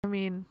I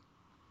mean,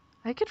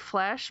 I could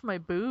flash my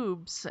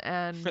boobs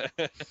and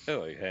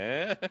Like,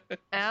 huh?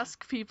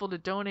 ask people to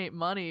donate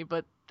money,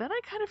 but then I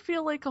kind of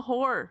feel like a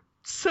whore.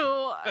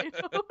 So I'm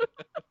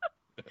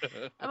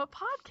a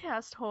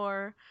podcast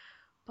whore,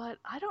 but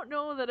I don't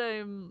know that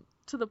I'm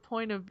to the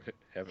point of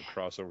Have it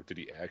cross over to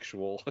the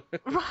actual.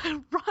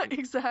 right,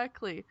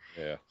 exactly.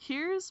 Yeah.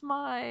 Here's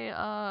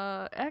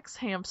my X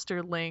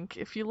Hamster link.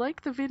 If you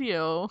like the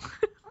video,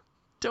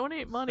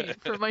 donate money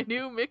for my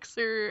new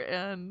mixer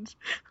and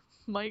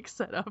mic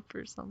setup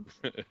or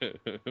something.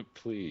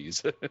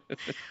 Please.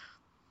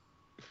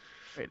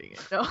 Writing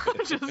it. No,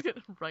 I'm just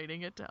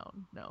writing it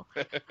down. No.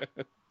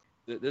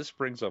 This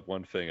brings up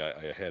one thing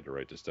I had to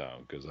write this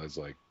down because I was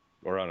like,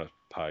 we're on a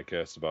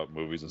podcast about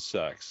movies and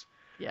sex.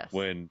 Yes.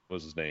 When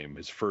was his name?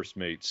 His first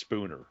mate,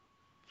 Spooner.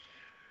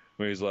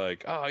 When he's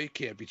like, "Oh, you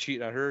can't be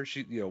cheating on her.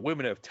 She,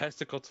 women have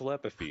testicle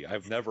telepathy."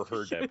 I've never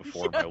heard that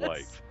before in my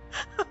life.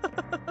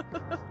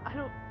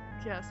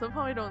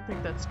 Somehow I don't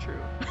think that's true.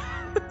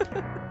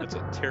 That's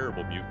a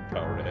terrible mutant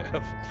power to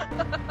have.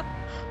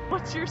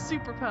 What's your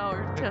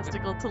superpower?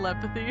 Testicle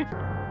telepathy.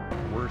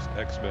 Worst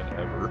X-Men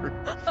ever.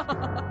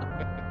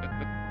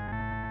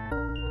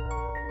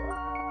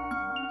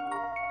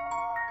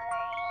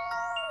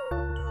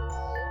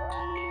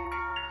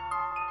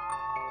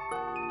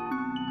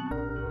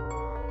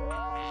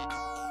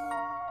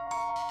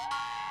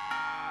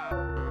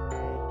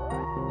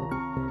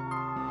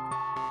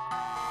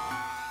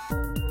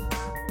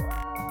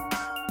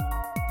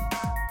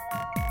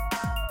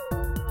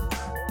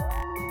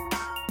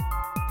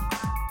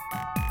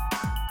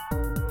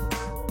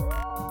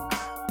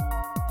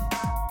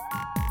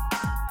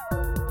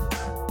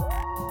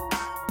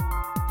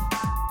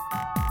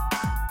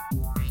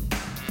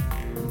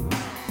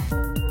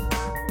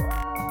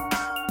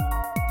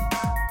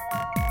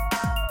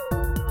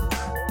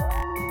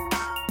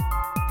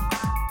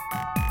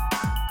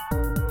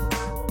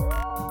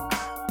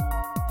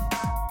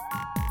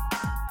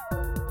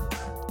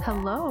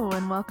 Hello,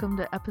 and welcome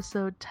to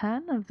episode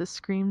 10 of the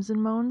Screams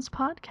and Moans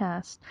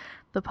podcast,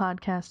 the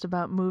podcast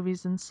about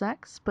movies and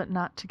sex, but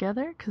not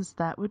together, because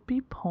that would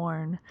be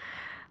porn.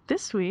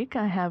 This week,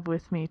 I have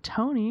with me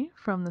Tony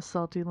from the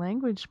Salty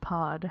Language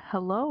Pod.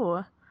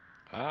 Hello.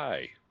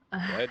 Hi.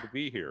 Glad to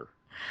be here.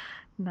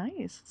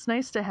 Nice. It's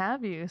nice to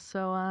have you.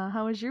 So,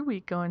 how is your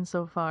week going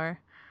so far?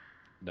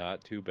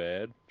 Not too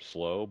bad.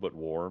 Slow, but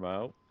warm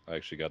out. I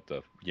actually got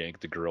to yank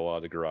the grill out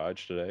of the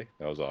garage today.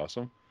 That was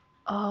awesome.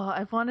 Oh,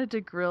 I've wanted to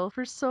grill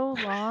for so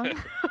long.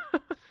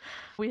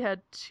 We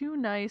had 2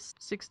 nice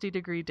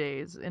 60-degree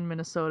days in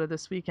Minnesota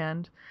this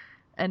weekend,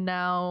 and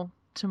now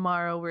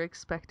tomorrow we're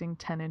expecting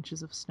 10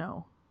 inches of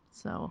snow.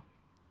 So,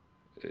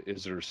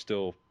 is there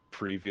still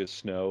previous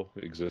snow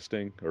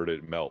existing, or did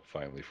it melt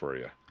finally for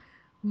you?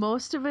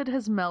 Most of it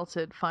has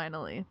melted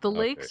finally. The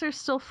lakes are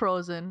still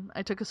frozen.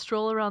 I took a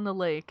stroll around the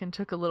lake and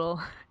took a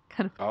little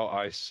kind of... Oh,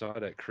 I saw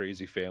that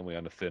crazy family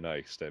on the thin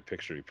ice, that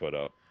picture you put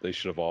up. They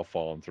should have all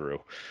fallen through.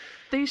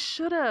 They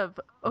should have.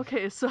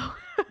 Okay, so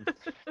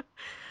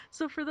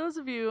so for those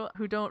of you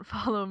who don't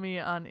follow me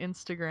on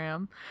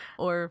Instagram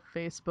or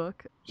Facebook,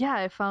 yeah,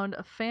 I found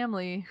a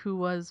family who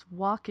was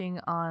walking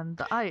on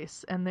the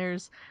ice, and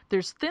there's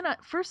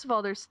first of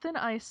all, there's thin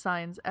ice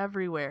signs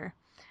everywhere.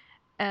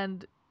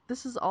 And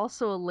this is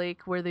also a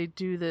lake where they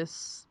do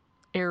this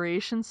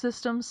aeration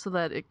system so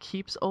that it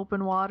keeps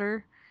open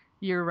water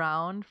year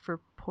round for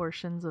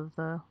portions of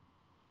the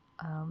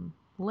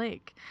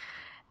lake.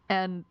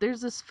 And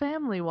there's this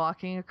family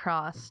walking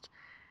across,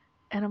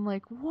 and I'm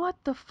like, what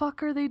the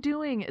fuck are they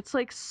doing? It's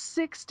like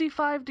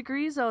 65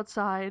 degrees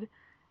outside,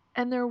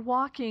 and they're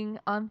walking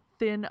on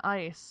thin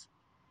ice.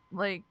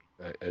 Like,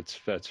 that's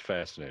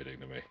fascinating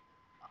to me.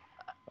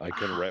 I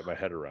couldn't wrap my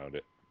head around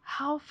it.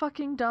 How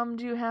fucking dumb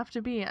do you have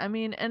to be? I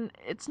mean, and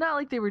it's not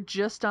like they were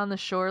just on the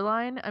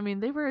shoreline. I mean,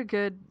 they were a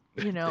good,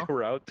 They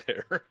were out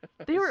there.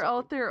 They were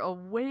out there a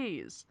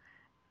ways.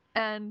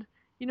 And,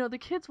 the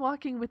kid's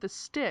walking with a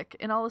stick,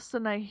 and all of a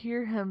sudden I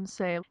hear him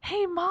say,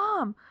 "Hey,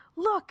 Mom,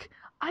 look,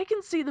 I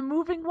can see the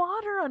moving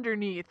water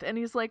underneath." And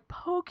he's like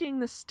poking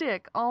the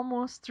stick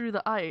almost through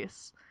the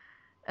ice.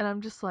 And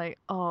I'm just like,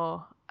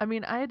 oh. I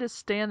mean, I had to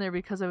stand there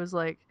because I was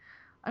like,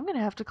 I'm going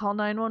to have to call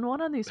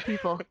 911 on these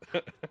people.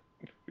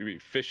 We'd be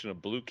fishing a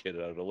blue kid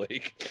out of the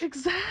lake.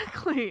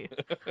 Exactly.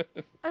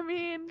 I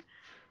mean,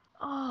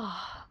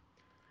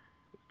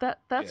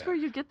 that's where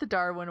you get the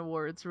Darwin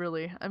Awards,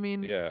 really. I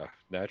mean, yeah,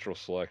 natural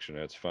selection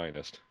at its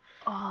finest.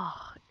 Oh,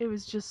 it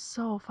was just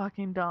so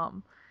fucking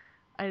dumb.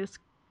 I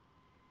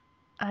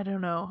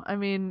don't know. I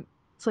mean,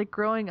 it's like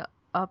growing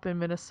up in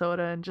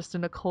Minnesota and just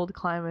in a cold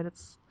climate.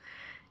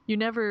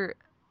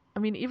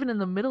 Even in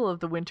the middle of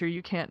the winter,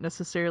 you can't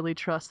necessarily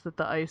trust that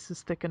the ice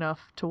is thick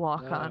enough to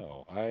walk on.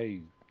 No,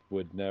 I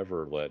would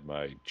never let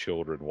my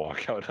children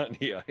walk out on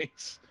the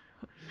ice.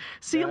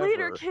 See you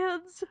later,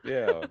 kids.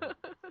 Yeah.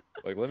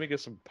 Like, let me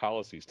get some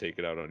policies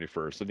taken out on you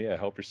first, and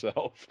help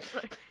yourself.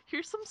 Right.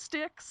 Here's some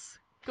sticks.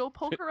 Go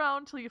poke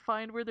around till you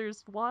find where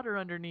there's water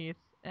underneath,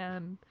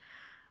 and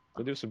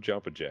I'll do some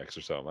jumping jacks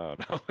or something. I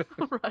don't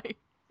know. Right.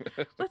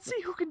 Let's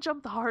see who can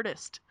jump the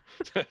hardest.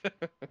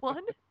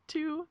 1,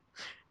 2.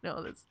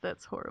 No,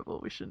 that's horrible.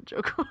 We shouldn't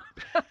joke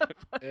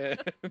about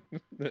that.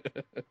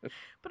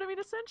 But I mean,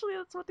 essentially,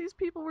 that's what these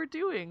people were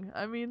doing.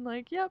 I mean,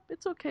 like, yep,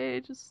 it's okay.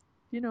 Just,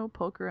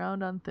 poke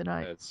around on thin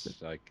ice.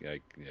 That's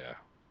yeah,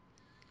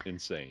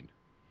 insane.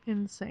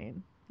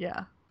 Insane.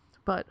 Yeah.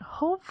 But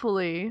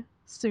hopefully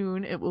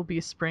soon it will be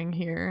spring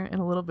here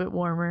and a little bit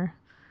warmer.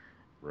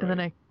 And then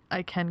Right.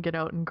 I can get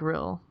out and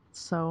grill.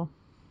 So,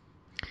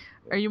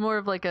 are you more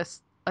of like a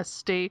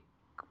steak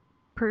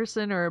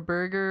person or a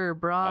burger or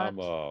brat? I'm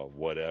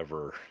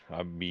whatever.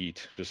 I'm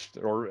meat. Just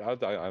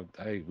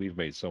we've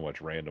made so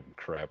much random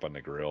crap on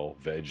the grill,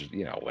 veg,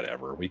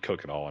 whatever. We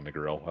cook it all on the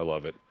grill. I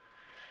love it.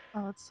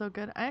 Oh, it's so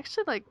good. I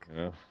actually like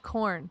Yeah,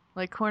 corn.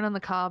 Like corn on the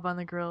cob on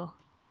the grill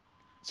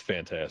it's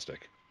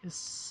fantastic. is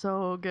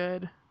so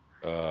good.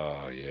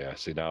 Yeah.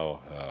 See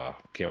now,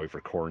 can't wait for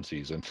corn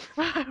season.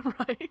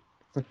 Right?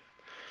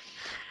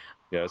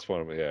 Yeah, that's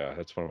one of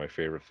my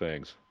favorite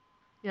things.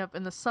 Yep,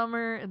 in the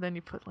summer, and then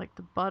you put like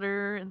the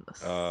butter and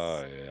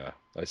the. Yeah.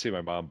 I see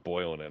my mom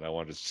boiling it, and I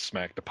want to just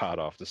smack the pot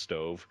off the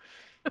stove.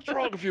 What's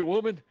wrong with you,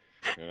 woman?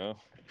 You know?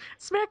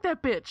 Smack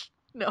that bitch.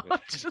 No, I'm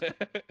just.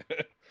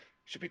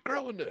 Should be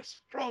grilling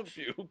this. What's wrong with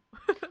you?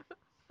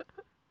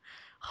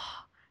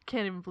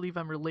 Can't even believe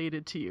I'm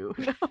related to you.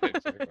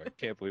 Exactly. I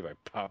can't believe I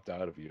popped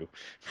out of you.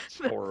 It's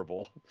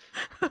horrible.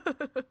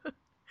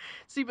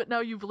 See, but now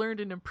you've learned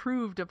and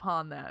improved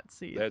upon that.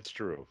 See, That's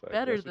true.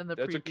 better than the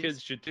That's what previous.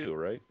 kids should do,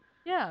 right?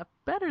 Yeah,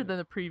 better Yeah. than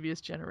the previous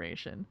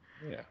generation.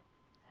 Yeah.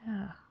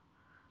 Yeah.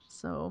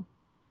 So,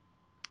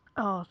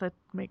 oh, that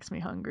makes me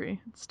hungry.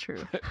 It's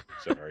true.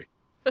 Sorry.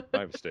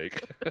 My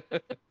mistake.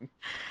 A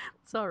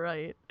It's all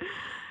right.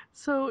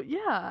 So, yeah,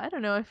 I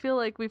don't know. I feel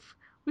like we've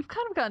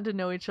kind of gotten to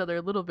know each other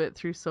a little bit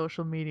through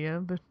social media,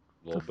 but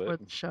little before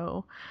bit. the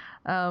show.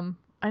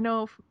 I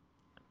know,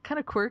 kind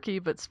of quirky,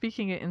 but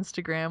speaking of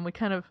Instagram, we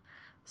kind of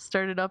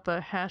started up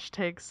a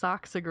hashtag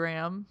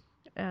Socksagram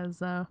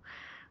as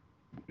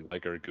We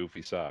like our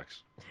goofy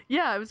socks.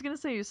 yeah, I was gonna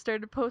say you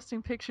started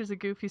posting pictures of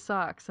goofy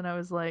socks, and I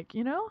was like,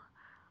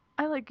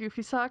 I like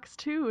goofy socks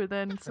too. And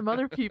then some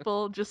other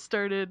people just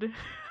started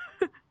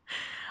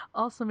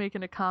also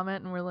making a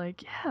comment, and we're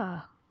like,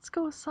 yeah, let's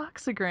go with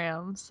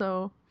Socksagram.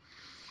 So,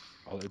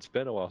 Oh, it's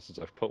been a while since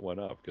I've put one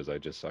up because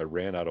I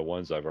ran out of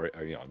ones I've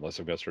already, unless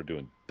I'm gonna start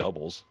doing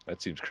doubles.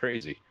 That seems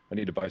crazy. I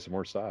need to buy some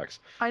more socks.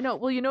 I know.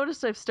 Well, you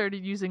noticed I've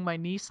started using my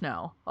niece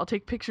now. I'll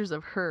take pictures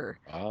of her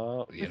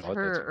Oh, you with know what?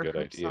 That's a her or good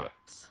her idea.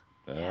 socks.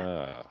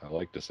 Yeah, I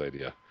like this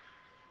idea.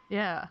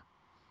 yeah.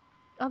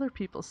 Other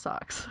people's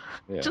socks.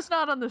 Yeah. Just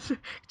not on the. Could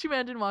you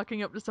imagine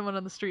walking up to someone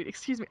on the street?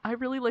 Excuse me, I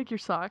really like your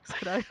socks.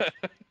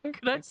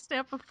 Could I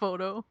stamp a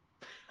photo?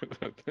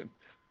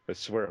 I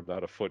swear I'm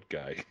not a foot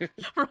guy.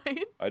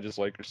 Right? I just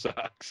like her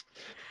socks.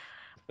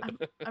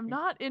 I'm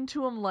not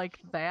into them like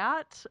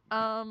that.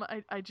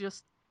 I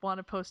just want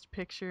to post a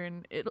picture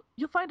and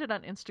you'll find it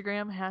on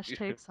Instagram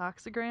hashtag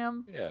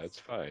Socksagram. Yeah, it's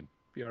fine.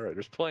 Be all right.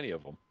 There's plenty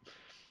of them.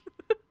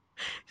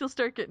 You'll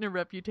start getting a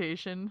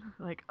reputation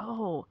like,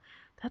 oh,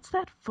 that's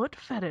that foot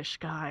fetish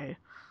guy.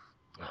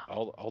 Yeah,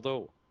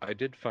 although I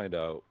did find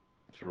out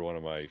through one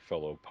of my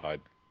fellow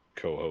pod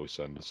co-hosts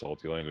on the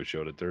Salty Language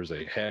Show that there's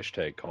a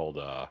hashtag called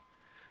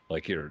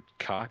like either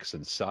cocks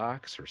and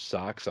socks or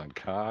socks on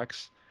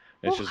cocks.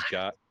 And it's What?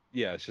 just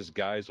it's just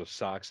guys with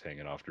socks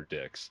hanging off their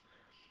dicks.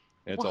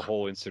 And it's a What?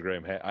 whole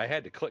Instagram. I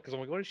had to click because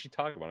I'm like, what is she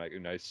talking about?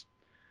 And I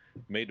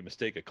made the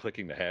mistake of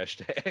clicking the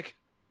hashtag.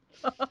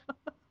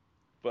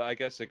 But I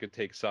guess it could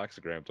take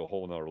Socksagram to a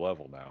whole nother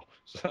level now.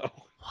 So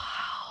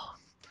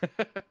Wow.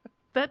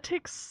 That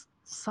takes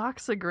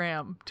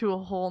Socksagram to a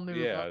whole new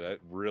yeah, level. that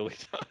really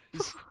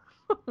does.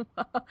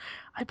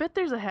 I bet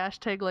there's a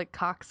hashtag like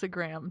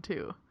Coxagram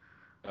too.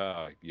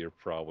 You're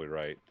probably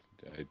right.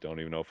 I don't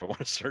even know if I want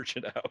to search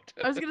it out.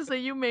 I was gonna say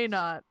you may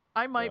not.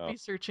 I might No, be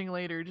searching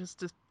later just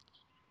to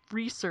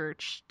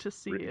research to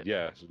see it.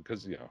 yeah,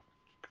 because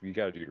you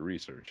got to do your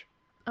research.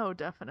 Oh, With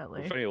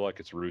definitely. any luck,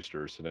 it's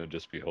roosters, and it'd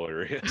just be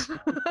hilarious.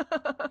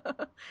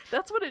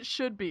 That's what it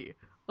should be.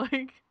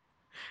 Like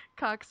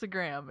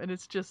Coxagram, and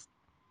it's just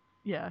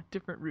yeah,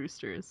 different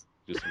roosters.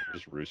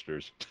 just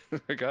roosters.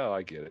 Like, oh,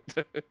 I get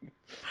it.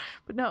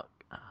 But no,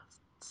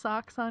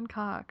 socks on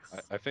cocks.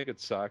 I think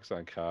it's socks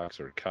on cocks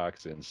or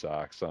cocks in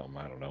socks. Something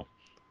I don't know.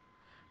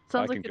 I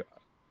Sounds like can a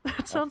go.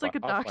 that sounds like a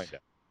I'll doctor. find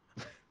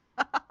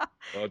out.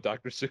 Oh,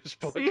 Dr. Seuss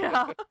book.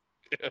 Yeah.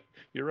 Yeah,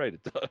 you're right.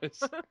 It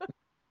does.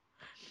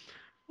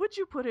 Would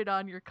you put it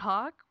on your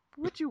cock?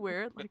 Would you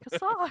wear it like a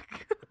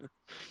sock?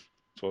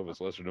 It's one of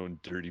his lesser known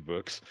dirty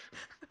books.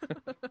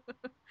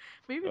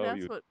 Maybe Oh,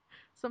 that's you. what.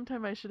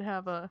 Sometime I should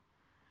have a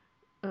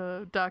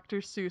Dr.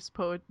 Seuss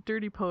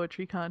dirty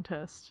poetry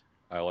contest.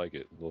 I like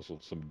it. Also,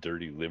 some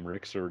dirty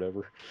limericks or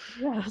whatever.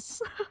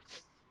 Yes,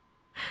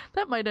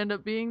 that might end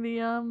up being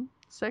the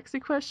sexy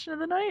question of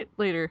the night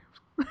later.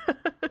 Oh,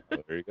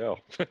 there you go.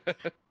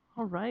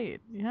 All right,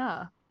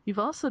 yeah. You've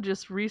also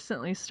just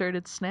recently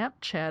started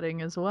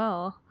Snapchatting as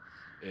well.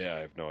 Yeah, I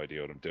have no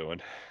idea what I'm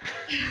doing.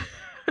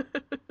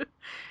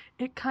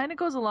 It kind of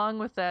goes along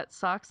with that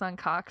socks on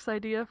cocks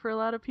idea for a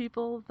lot of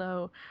people,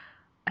 though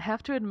I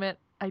have to admit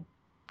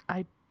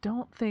I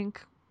don't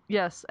think.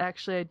 Yes,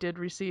 actually, I did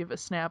receive a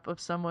snap of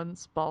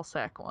someone's ball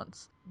sack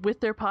once with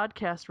their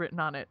podcast written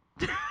on it.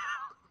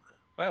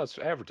 Well, it's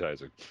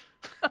advertising.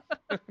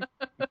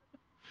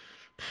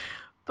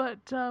 But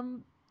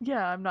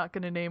yeah, I'm not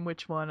going to name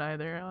which one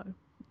either. I'll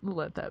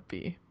let that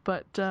be.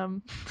 But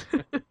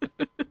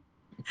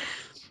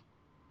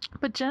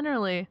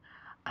generally,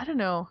 I don't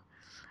know.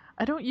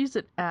 I don't use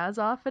it as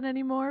often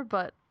anymore,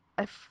 but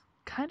I've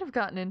kind of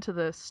gotten into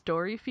the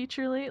story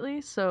feature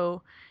lately.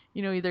 So,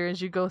 either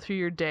as you go through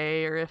your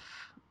day or if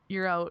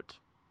you're out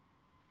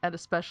at a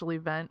special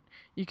event,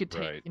 you could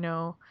take,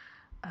 Right.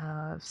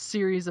 a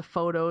series of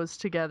photos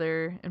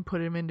together and put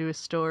them into a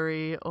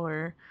story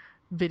or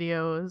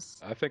videos.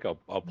 I think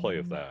I'll play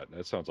with that.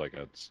 That sounds like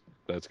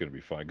that's gonna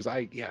be fun. Because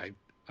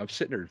I'm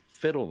sitting there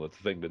fiddling with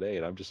the thing today,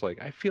 and I'm just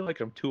like, I feel like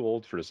I'm too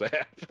old for this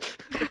app.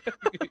 You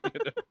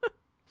know?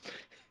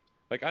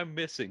 Like I'm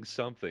missing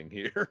something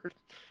here.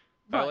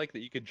 I Right. like that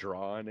you could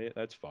draw on it.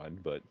 That's fun,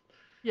 but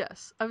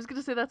Yes. I was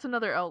going to say that's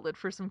another outlet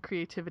for some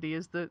creativity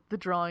is the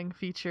drawing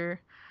feature.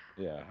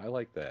 yeah, I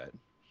like that.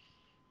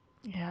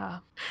 Yeah.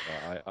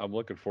 I'm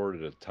looking forward to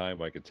the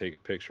time I can take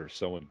a picture of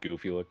someone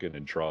goofy looking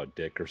and draw a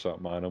dick or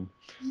something on them.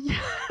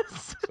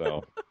 Yes.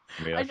 So,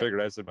 I mean, I I know. figured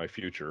that's in my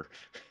future.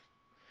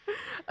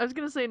 I was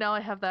going to say now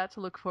I have that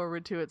to look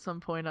forward to at some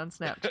point on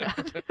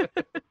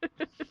Snapchat.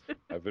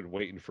 I've been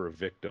waiting for a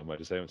victim. I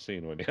just haven't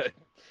seen one yet.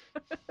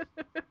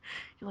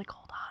 You're like,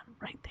 hold on,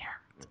 right there.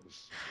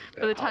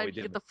 By the Oh, time we you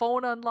get didn't. the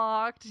phone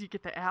unlocked, you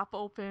get the app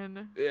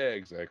open. Yeah,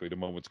 exactly. The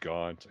moment's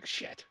gone. It's like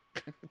shit.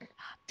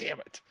 Damn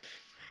it.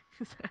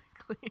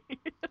 Exactly.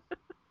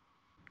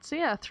 So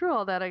yeah, through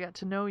all that, I got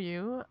to know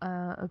you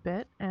a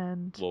bit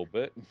and A little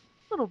bit. a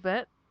little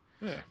bit.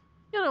 Yeah.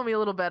 You know me a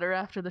little better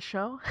after the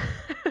show.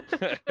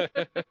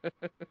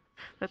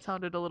 That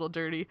sounded a little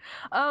dirty.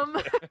 Um,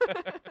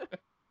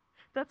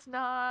 that's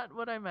not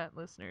what I meant,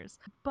 listeners.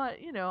 But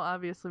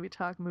obviously we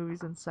talk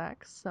movies and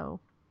sex, so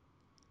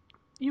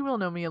you will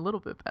know me a little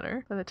bit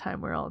better by the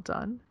time we're all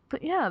done.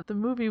 But yeah, the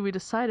movie we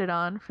decided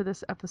on for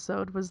this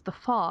episode was The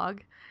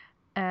Fog,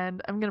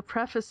 and I'm going to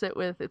preface it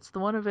with it's the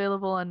one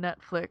available on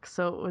Netflix,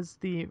 so it was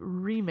the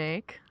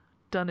remake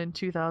done in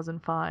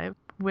 2005,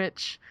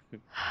 which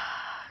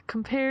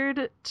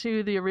compared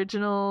to the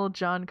original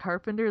John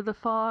Carpenter The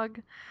Fog,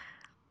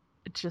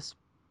 it just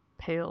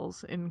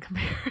pales in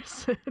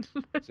comparison.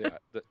 See,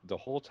 the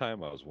whole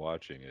time I was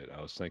watching it,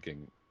 I was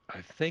thinking,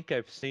 I think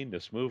I've seen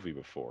this movie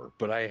before,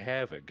 but I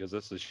haven't because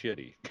this is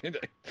shitty.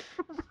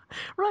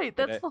 Right,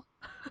 And that's the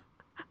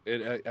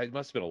it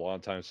must have been a long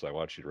time since I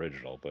watched the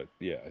original, but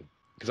yeah,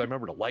 because I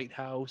remember the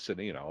lighthouse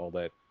and all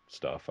that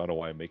stuff. I don't know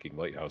why I'm making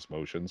lighthouse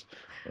motions,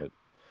 but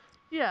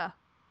yeah.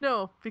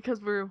 No, because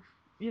we're,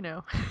 you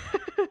know,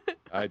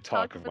 I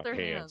talk talking with with my our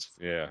hands.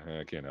 hands. Yeah,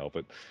 I can't help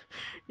it.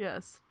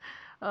 Yes.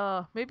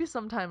 Maybe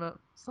sometime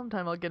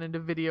I'll get into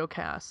video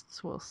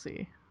casts. We'll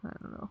see. I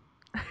don't know.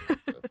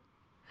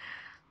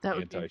 That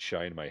would be.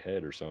 Anti-shine my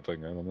head or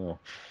something. I don't know.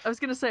 I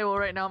was gonna say, well,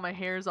 right now my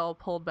hair's all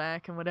pulled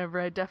back and whatever.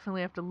 I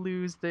definitely have to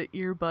lose the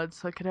earbuds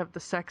so I could have the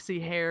sexy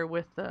hair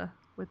with the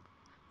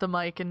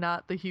mic and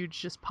not the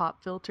huge just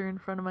pop filter in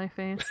front of my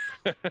face.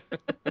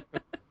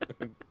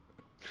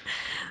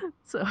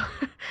 So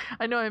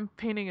I know I'm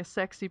painting a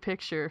sexy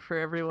picture for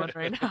everyone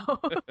right now.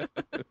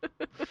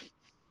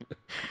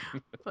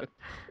 But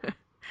I Yeah,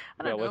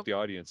 don't let know. the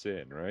audience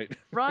in, right?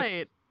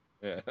 Right.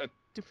 Yeah.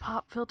 Do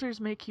pop filters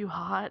make you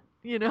hot?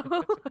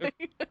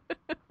 Like,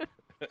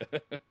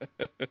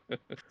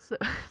 so,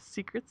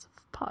 secrets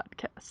of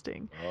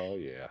podcasting. Oh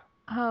yeah,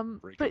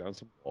 breaking But down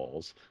some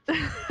walls.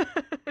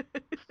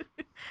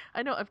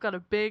 I know I've got a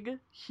big,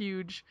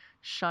 huge,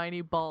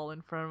 shiny ball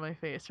in front of my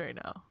face right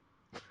now.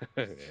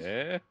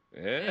 Yeah,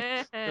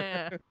 yeah.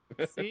 Yeah.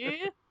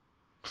 See?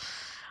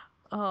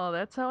 Oh,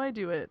 that's how I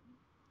do it.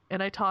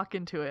 And I talk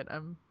into it.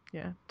 I'm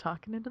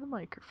talking into the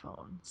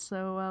microphone.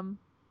 So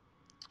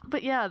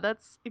but yeah,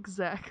 that's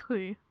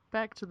exactly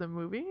back to the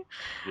movie.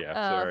 Yeah,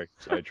 Uh sorry,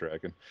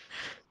 sidetracking.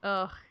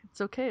 oh,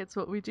 it's okay. It's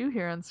what we do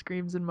here on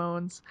Screams and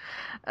Moans.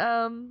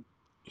 Um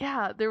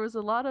yeah, there was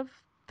a lot of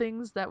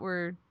things that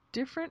were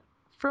different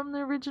from the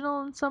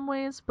original in some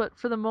ways, but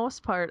for the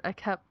most part I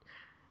kept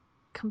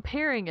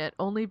comparing it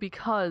only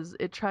because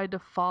it tried to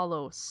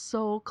follow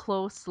so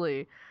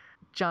closely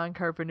John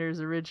Carpenter's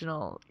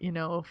original,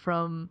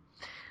 from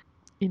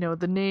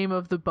the name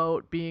of the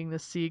boat being the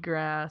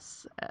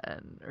seagrass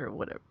and or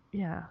whatever.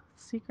 Yeah,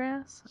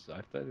 seagrass?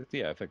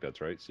 Yeah, I think that's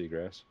right.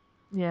 Seagrass.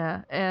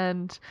 Yeah,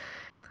 and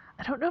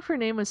I don't know if her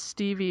name was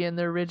Stevie in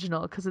the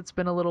original because it's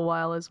been a little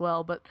while as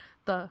well, but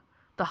the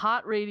the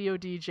hot radio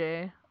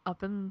DJ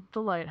up in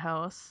the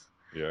lighthouse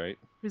You right?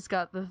 who's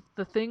got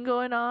the thing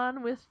going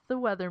on with the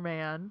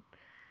weatherman.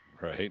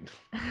 Right.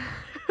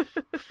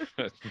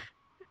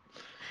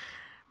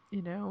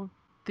 you know,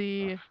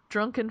 the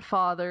drunken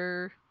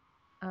father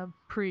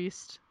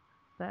priest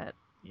that,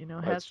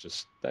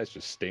 has That's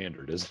just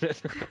standard, isn't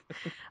it?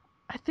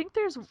 I think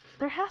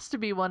there has to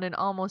be one in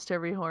almost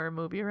every horror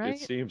movie, It right?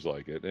 seems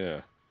like it,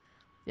 yeah.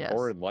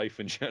 Or Yes. in life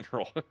in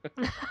general.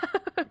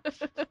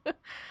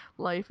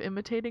 Life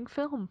imitating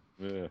film.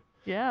 Yeah.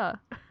 Yeah.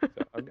 So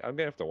I'm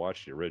gonna have to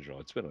watch the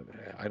original.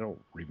 I don't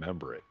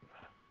remember it.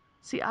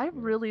 See, I Yeah.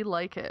 really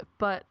like it,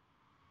 but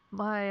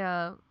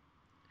my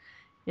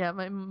yeah,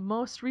 my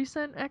most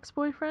recent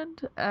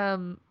ex-boyfriend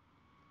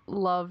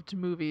loved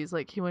movies.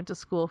 Like he went to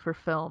school for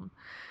film.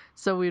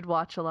 So we'd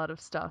watch a lot of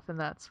stuff, and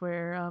that's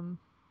where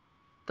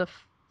the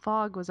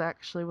Fog was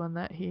actually one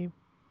that he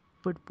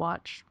would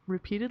watch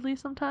repeatedly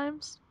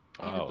sometimes,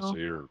 even Oh, so though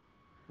you're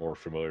more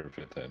familiar with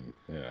it than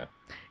yeah.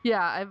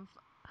 yeah,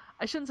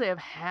 I shouldn't say I've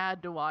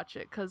had to watch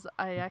it because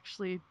I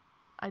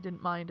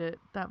didn't mind it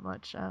that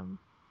much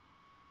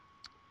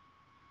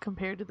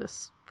compared to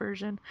this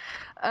version.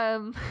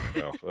 Um,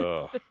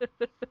 Well,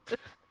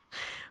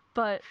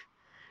 but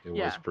it was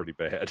yeah, pretty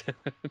bad.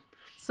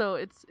 so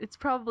it's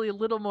probably a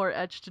little more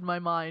etched in my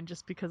mind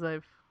just because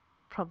I've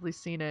probably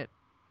seen it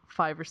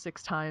 5 or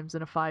 6 times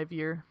in a 5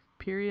 year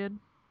period.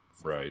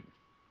 Right.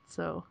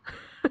 So,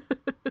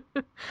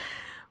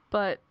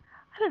 but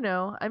I don't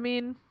know. I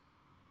mean,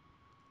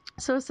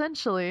 so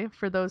essentially,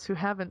 for those who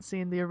haven't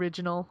seen the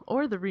original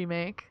or the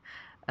remake,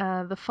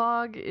 The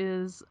Fog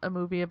is a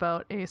movie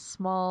about a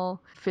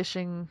small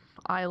fishing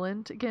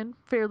island. Again,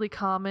 fairly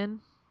common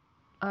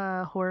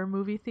horror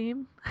movie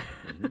theme.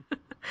 Hmm.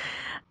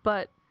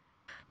 But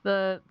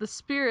the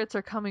spirits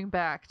are coming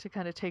back to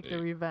kind of take their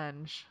They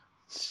revenge.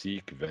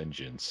 seek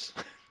vengeance.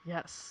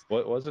 Yes.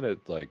 What wasn't it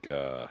like?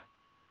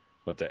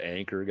 But the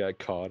anchor got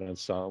caught on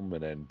something,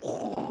 and then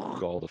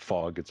all the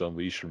fog gets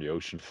unleashed from the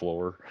ocean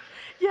floor.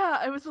 Yeah,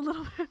 I was a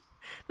little bit.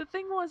 The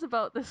thing was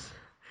about this.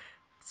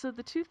 So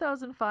the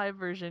 2005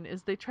 version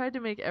is they tried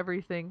to make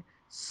everything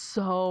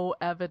so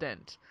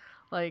evident.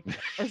 Like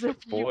as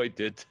if Boy,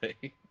 did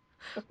they!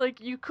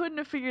 you couldn't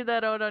have figured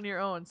that out on your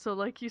own. So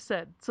like you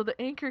said, so the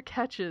anchor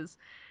catches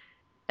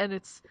and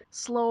it's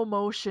slow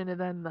motion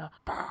and then the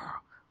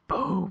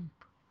boom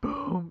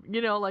boom,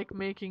 like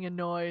making a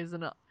noise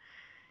and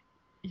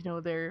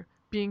they're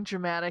being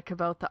dramatic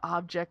about the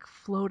object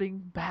floating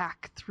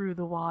back through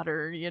the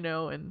water,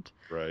 and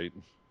Right?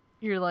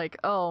 you're like,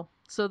 "Oh,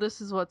 so this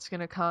is what's going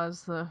to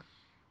cause the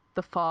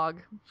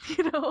fog,"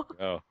 you know?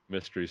 Oh,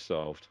 mystery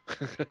solved.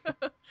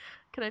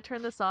 Can I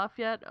turn this off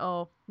yet?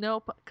 Oh,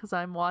 nope, cuz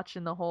I'm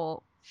watching the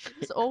whole. It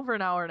was over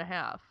an hour and a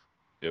half.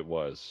 It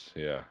was,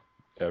 yeah.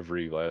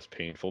 Every last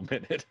painful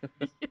minute.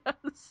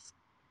 Yes.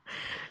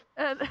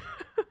 And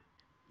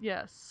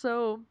yes,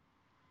 so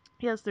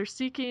yes, they're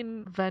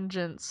seeking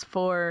vengeance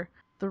for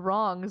the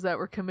wrongs that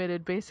were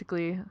committed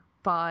basically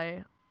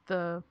by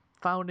the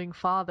founding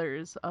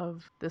fathers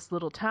of this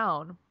little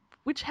town,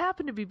 which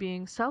happen to be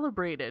being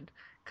celebrated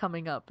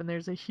coming up. And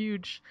there's a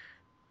huge,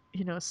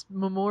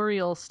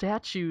 memorial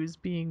statues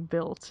being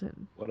built.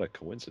 And What a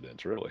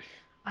coincidence, really.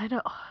 I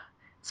know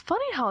it's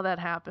funny how that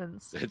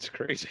happens. It's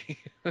crazy.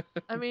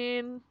 I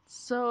mean,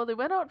 so they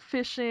went out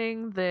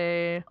fishing,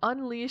 they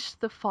unleashed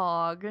the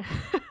fog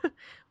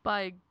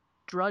by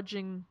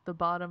drudging the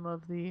bottom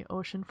of the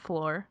ocean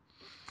floor,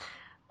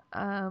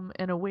 and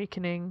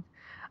awakening.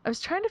 I was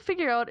trying to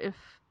figure out if,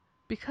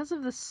 because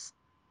of this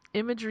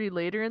imagery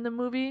later in the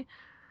movie,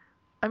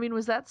 I mean,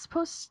 was that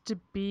supposed to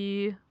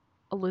be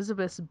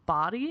Elizabeth's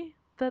body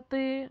that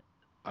they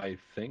I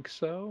think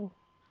so.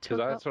 Because took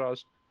up? that's what I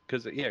was.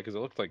 Because yeah, because it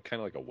looked like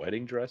kind of like a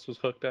wedding dress was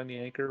hooked on the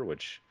anchor,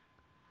 which.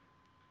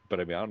 But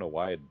I mean, I don't know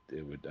why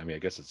it would. I mean, I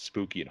guess it's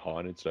spooky and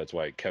haunted, so that's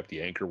why it kept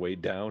the anchor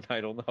weighed down.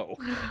 I don't know.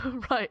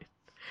 Right.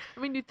 I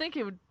mean, you'd think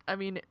it would. I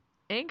mean,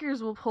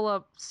 anchors will pull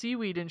up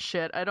seaweed and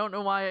shit. I don't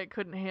know why it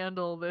couldn't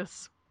handle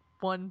this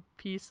one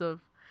piece of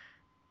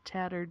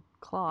tattered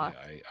cloth.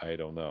 Yeah, I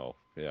don't know.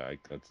 Yeah,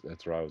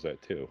 that's where I was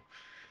at too.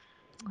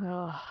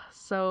 Ugh.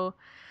 So,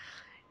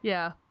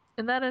 yeah.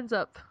 And that ends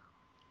up,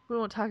 we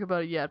won't talk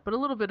about it yet, but a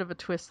little bit of a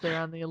twist there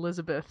on the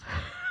Elizabeth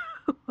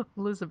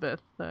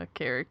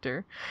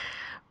character.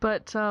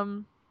 But,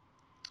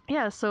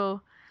 yeah,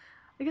 so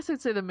I guess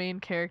I'd say the main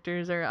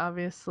characters are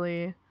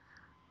obviously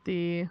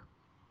the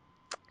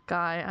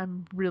guy.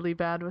 I'm really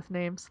bad with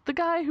names. The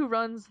guy who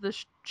runs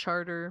this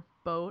charter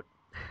boat,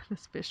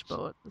 this fish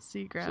boat, the So,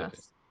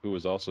 Seagrass. who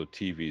was also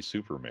TV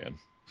Superman.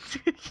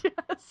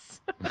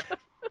 Yes.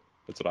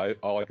 That's what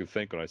all I could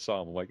think when I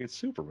saw him. I'm like, it's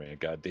Superman.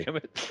 God damn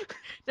it.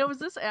 Now, was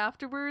this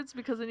afterwards?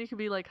 Because then you could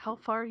be like, how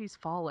far he's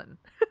fallen.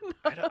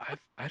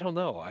 I don't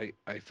know. I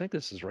think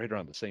this is right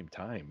around the same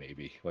time,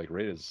 maybe like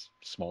right as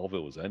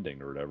Smallville was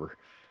ending or whatever,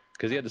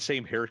 because he had the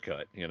same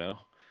haircut.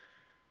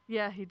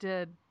 Yeah, he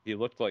did. He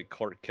looked like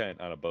Clark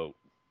Kent on a boat.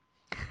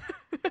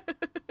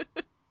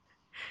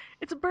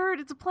 It's a bird.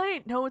 It's a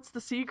plane. No, it's the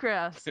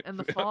seagrass and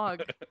the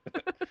fog.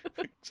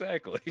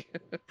 Exactly.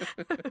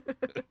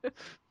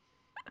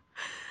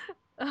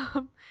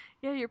 um,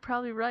 yeah, you're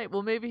probably right.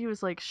 Well, maybe he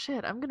was like,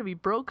 shit, I'm gonna be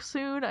broke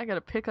soon. I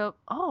gotta pick up.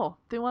 Oh,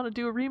 they want to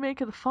do a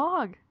remake of the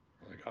fog.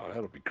 Like, oh,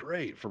 that'll be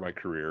great for my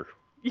career.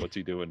 What's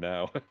he doing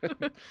now?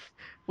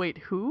 Wait,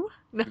 who?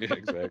 No. Yeah,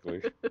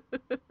 exactly.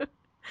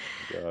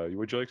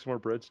 Would you like some more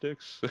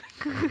breadsticks?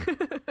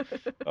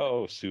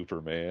 Oh,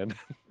 Superman.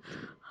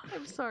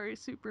 I'm sorry,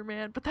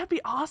 Superman, but that'd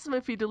be awesome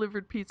if he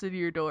delivered pizza to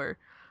your door.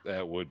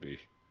 That would be.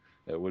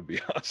 That would be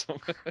awesome.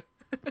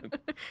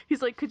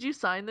 He's like, "Could you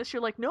sign this?"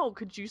 You're like, "No,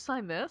 could you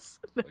sign this?"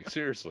 Like,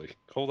 seriously.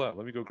 Hold on.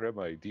 Let me go grab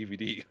my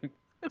DVD.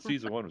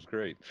 Season 1 was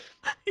great.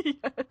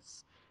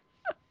 Yes.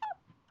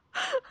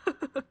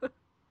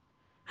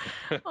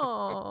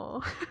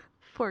 Oh,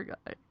 poor guy.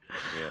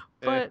 Yeah.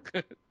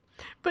 But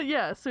but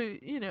yeah, so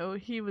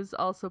he was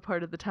also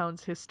part of the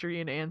town's history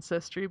and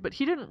ancestry, but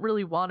he didn't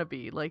really want to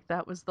be. Like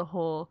that was the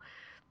whole.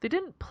 They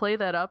didn't play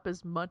that up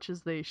as much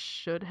as they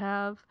should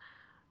have.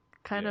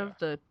 Kind Yeah. of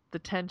the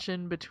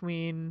tension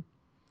between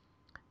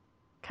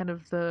kind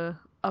of the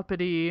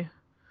uppity,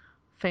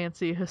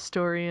 fancy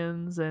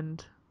historians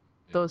and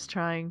those And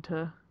trying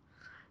to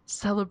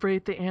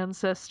celebrate the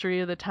ancestry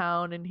of the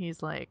town, and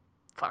he's like,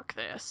 "Fuck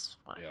this."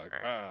 yeah, like,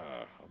 Whatever.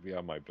 I'll be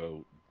on my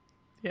boat.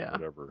 Yeah.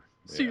 Whatever.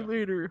 See you Yeah.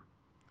 later.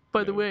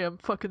 By the Yeah. way, I'm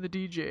fucking the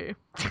DJ.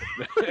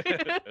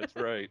 That's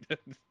right.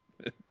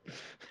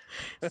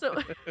 so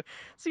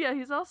so yeah,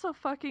 he's also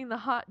fucking the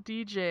hot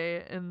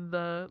DJ in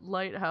the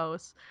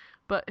lighthouse,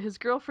 but his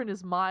girlfriend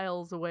is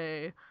miles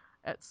away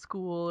at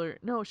school, or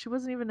no, she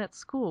wasn't even at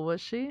school,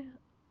 was she?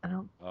 I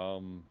don't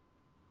um,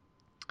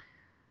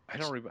 I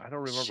don't she remember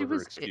her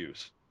was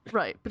excuse.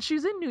 right, but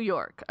she's in New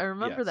York. I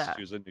remember Yes, that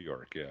she was in New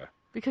York. Yeah.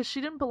 because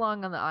she didn't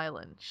belong on the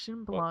island. She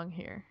didn't Well, belong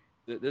here.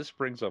 this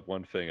brings up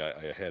one thing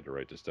I had to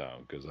write this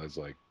down because I was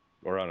like,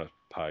 we're on a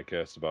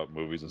podcast about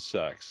movies and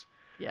sex.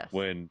 Yes.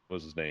 When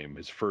was his name?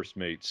 His first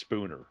mate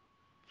Spooner.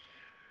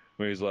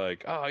 When he's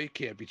like, "Oh, you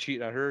can't be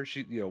cheating on her.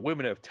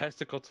 Women have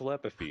testicle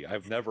telepathy."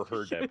 I've never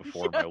heard that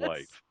before in my Yes.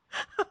 life.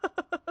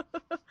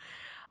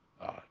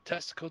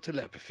 Testicle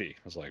telepathy.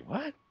 I was like,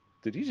 what?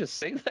 Did he just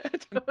say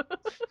that?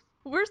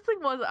 Worst thing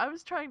was I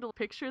was trying to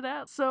picture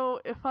that. So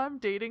if I'm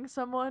dating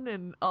someone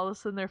and all of a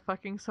sudden they're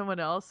fucking someone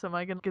else, am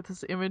I gonna get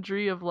this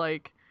imagery of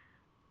like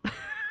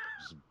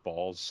Just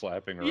balls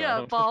slapping yeah,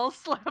 around. balls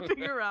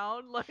slapping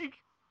around like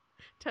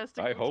I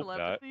testicle hope not.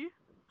 telepathy?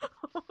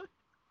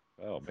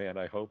 Oh man,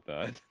 I hope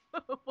not.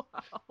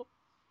 Wow.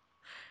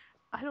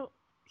 I don't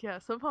yeah,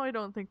 somehow I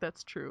don't think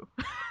that's true.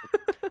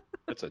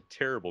 That's a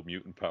terrible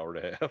mutant power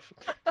to have.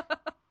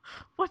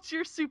 What's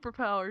your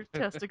superpower?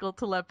 Testicle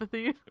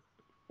telepathy?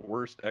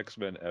 Worst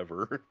X-Men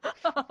ever.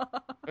 I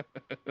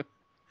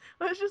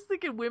was just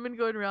thinking women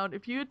going around,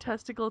 if you had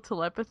testicle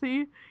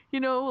telepathy,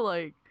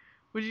 like,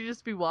 would you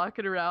just be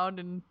walking around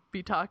and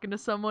be talking to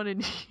someone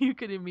and you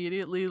could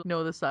immediately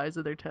know the size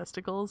of their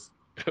testicles?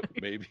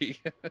 Maybe.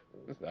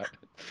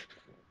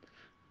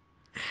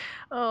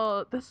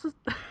 Oh, this is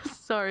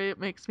sorry, it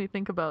makes me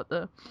think about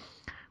the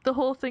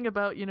whole thing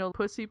about,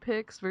 pussy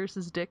pics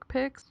versus dick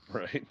pics.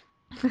 Right.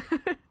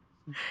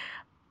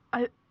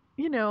 I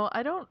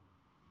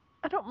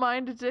I don't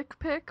mind a dick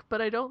pic,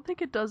 but I don't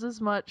think it does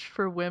as much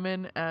for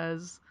women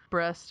as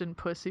breast and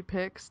pussy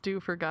pics do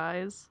for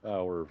guys.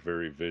 Oh, we're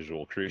very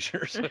visual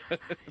creatures.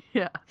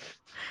 Yeah.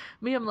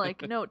 Me, I'm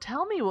like, no,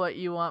 tell me what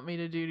you want me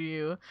to do to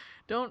you.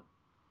 Don't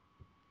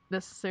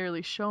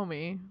necessarily show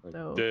me, Like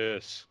though.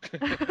 this.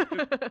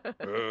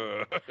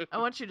 I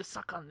want you to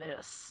suck on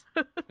this.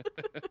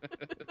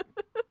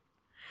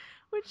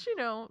 Which,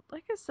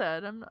 like I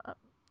said, I'm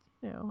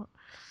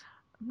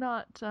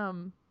not,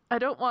 I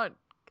don't want,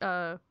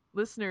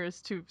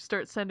 listeners to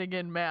start sending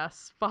in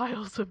mass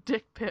files of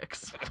dick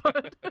pics,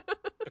 but,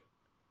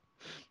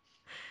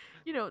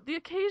 the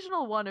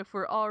occasional one, if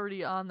we're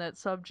already on that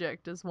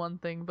subject, is one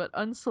thing, but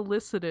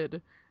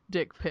unsolicited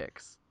dick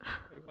pics.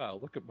 Wow,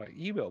 look at my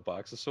email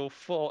box. It's so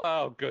full.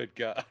 Oh, good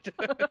God.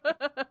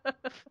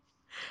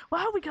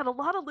 Wow, we got a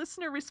lot of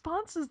listener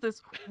responses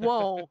this.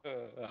 Whoa.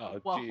 Oh,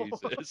 Whoa.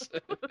 Jesus.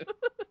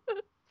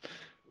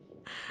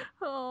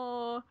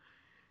 Oh,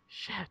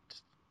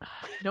 shit.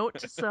 Note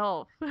to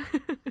self.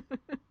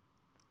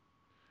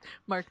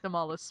 Mark them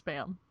all as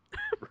spam.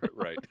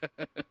 Right.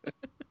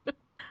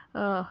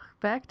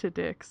 Back to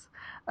dicks.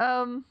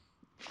 Um,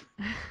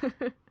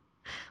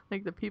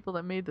 like the people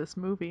that made this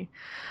movie.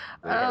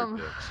 They are Um,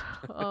 dicks.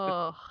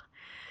 oh.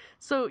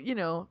 So,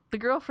 the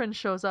girlfriend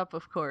shows up,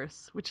 of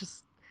course, which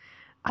is,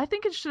 I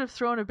think it should have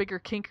thrown a bigger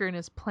kinker in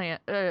his plan,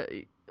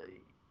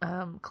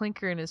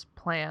 clinker in his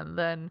plan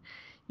than,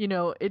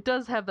 it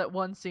does have that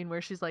one scene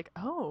where she's like,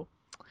 oh,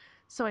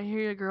 so I hear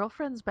your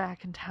girlfriend's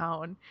back in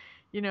town,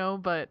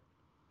 but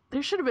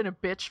there should have been a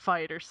bitch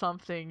fight or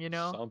something.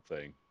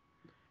 Something.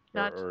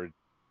 Not Or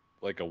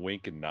like a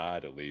wink and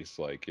nod at least.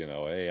 Like,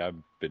 hey, I've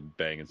been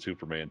banging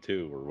Superman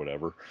too, or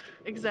whatever.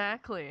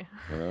 exactly.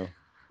 You know?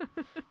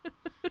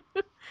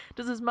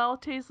 Does his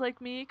mouth taste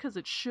like me? Because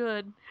it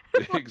should.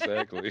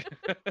 Exactly.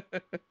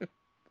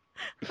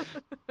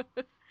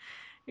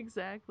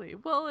 Exactly.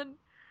 Well, and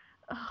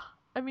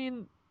I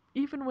mean,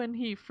 even when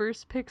he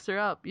first picks her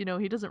up, he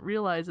doesn't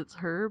realize it's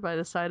her by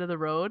the side of the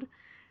road.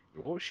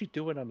 What was she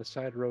doing on the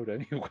side road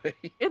anyway?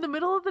 In the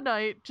middle of the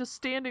night, just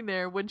standing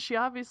there when she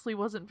obviously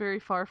wasn't very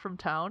far from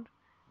town.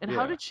 And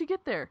how Yeah, did she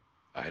get there?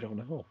 I don't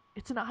know.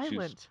 It's an She's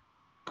island.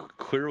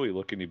 clearly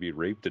looking to be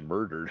raped and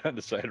murdered on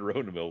the side of the road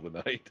in the middle of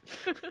the night.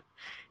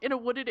 In a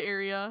wooded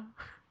area.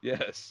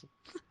 Yes.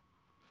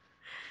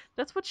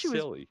 That's what she was.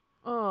 Silly.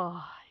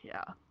 Oh,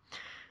 yeah.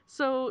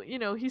 So,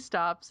 he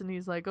stops and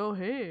he's like, oh,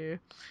 hey,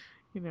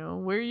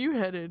 where are you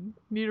headed?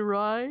 Need a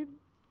ride?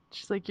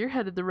 She's like, you're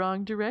headed the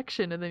wrong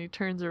direction. And then he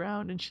turns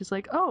around and she's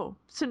like, oh,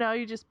 so now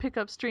you just pick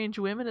up strange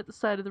women at the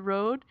side of the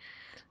road?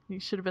 And he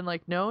should have been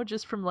like, no,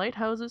 just from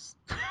lighthouses.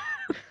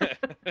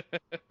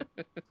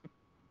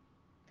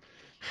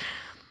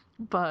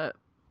 But,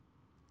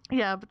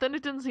 yeah, but then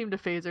it didn't seem to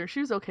phase her. She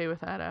was okay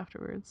with that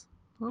afterwards.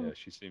 Yeah, Well,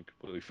 she seemed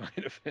completely fine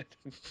with it.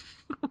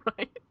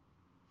 right?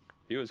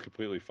 He was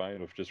completely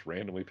fine with just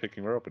randomly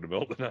picking her up in the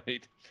middle of the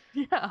night.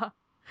 Yeah.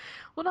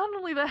 Well, not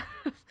only that,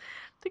 I'm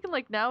thinking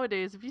like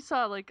nowadays, if you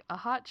saw like a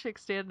hot chick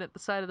standing at the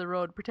side of the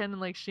road pretending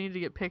like she needed to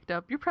get picked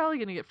up, you're probably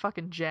gonna get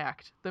fucking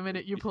jacked the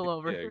minute you pull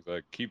over. Yeah,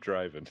 like keep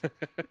driving.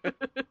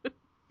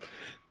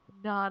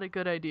 Not a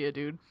good idea,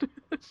 dude.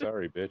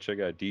 Sorry, bitch, I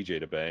got a DJ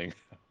to bang.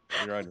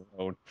 You're on your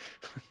own.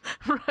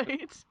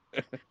 Right?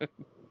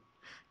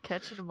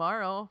 Catch you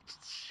tomorrow.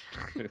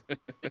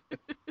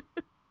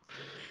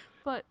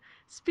 But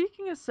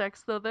speaking of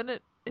sex, though, then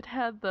it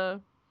had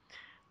the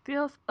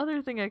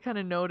other thing I kind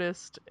of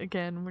noticed.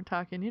 Again, we're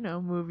talking,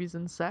 movies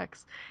and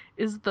sex,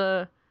 is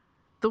the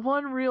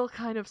one real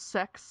kind of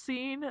sex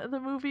scene of the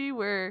movie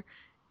where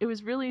it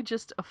was really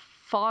just a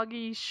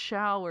foggy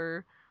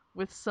shower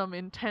with some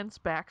intense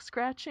back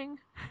scratching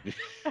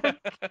and,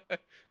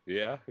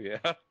 Yeah,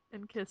 yeah.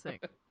 and kissing.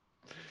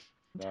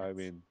 No, I Intense.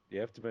 mean, you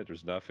have to admit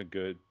there's nothing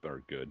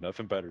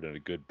nothing better than a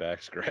good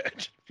back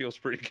scratch. Feels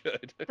pretty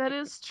good. That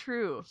is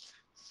true.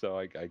 So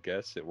I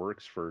guess it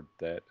works for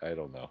that. I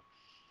don't know.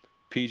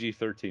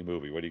 PG-13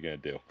 movie. What are you gonna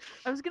do?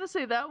 I was gonna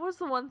say that was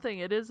the one thing.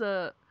 It is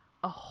a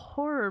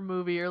horror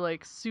movie or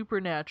like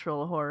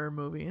supernatural horror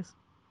movies.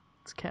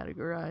 It's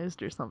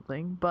categorized or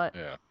something, but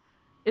Yeah,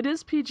 it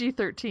is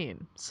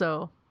PG-13.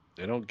 So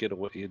they don't get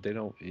away. They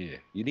don't. Yeah,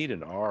 you need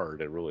an R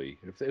to really.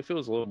 If it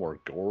was a little more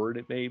gore,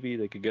 it maybe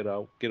they could get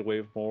away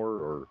with more.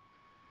 Or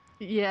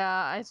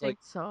yeah, I it's like think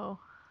so.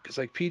 because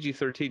like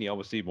PG-13, you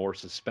almost need more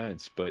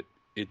suspense, but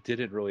it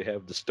didn't really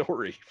have the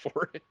story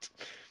for it.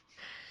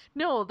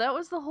 No, that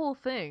was the whole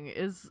thing.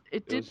 Is it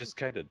It was didn't just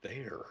kind of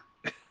there.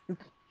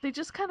 they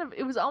just kind of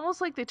it was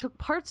almost like they took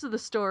parts of the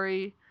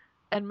story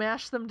and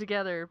mashed them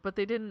together, but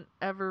they didn't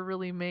ever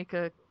really make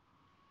a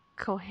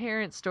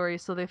coherent story,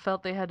 so they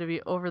felt they had to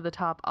be over the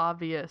top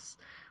obvious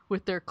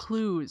with their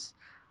clues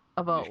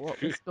about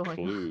what was going on.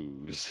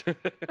 Clues.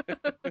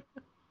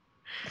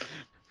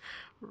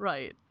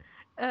 Right.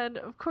 And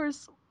of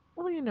course,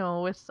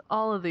 well, with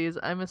all of these,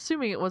 I'm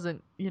assuming it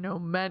wasn't,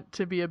 meant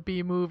to be a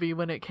B movie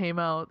when it came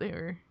out. They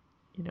were,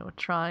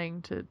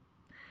 trying to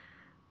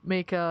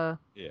make a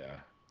Yeah.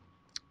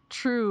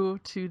 true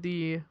to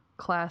the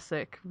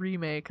classic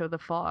remake of The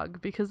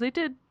Fog because they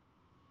did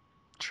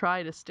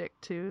try to stick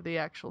to the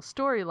actual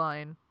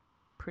storyline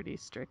pretty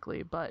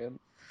strictly, but And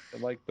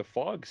like the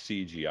fog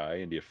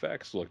CGI and the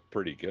effects looked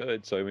pretty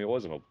good. So I mean, it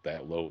wasn't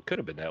that low. Could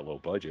have been that low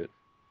budget,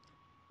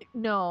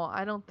 no,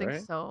 I don't think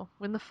right? so.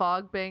 When the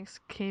fog banks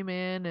came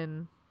in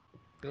and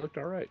It looked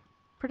all right.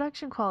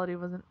 production quality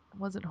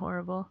wasn't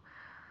horrible.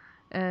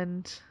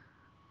 And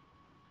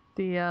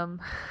the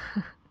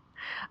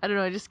I don't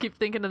know, I just keep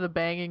thinking of the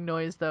banging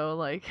noise though,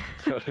 like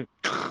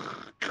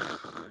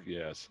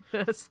Yes.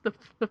 that's the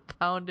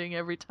pounding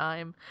every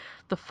time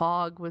the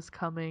fog was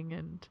coming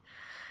and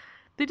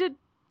they did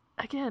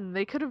again,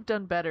 they could have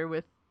done better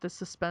with the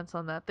suspense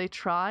on that. They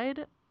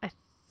tried. I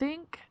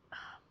think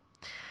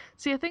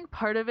I think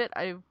part of it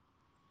I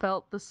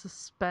felt the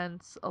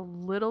suspense a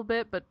little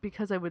bit, but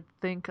because I would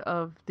think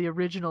of the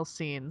original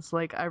scenes.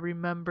 Like I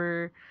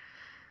remember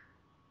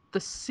the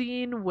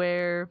scene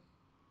where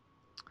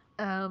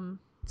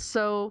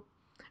so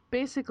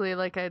basically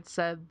like I'd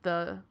said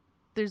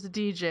there's a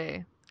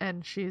DJ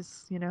and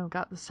she's,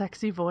 got the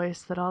sexy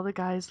voice that all the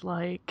guys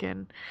like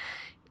and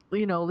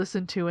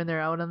listen to when they're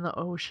out on the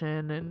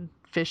ocean and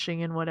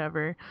fishing and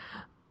whatever.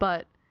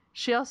 But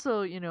she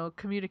also,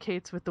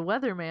 communicates with the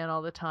weatherman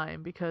all the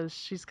time because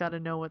she's got to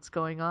know what's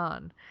going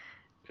on.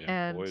 And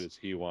And boy, does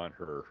he want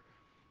her.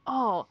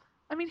 oh,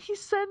 I mean, he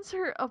sends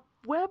her a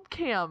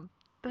webcam.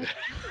 That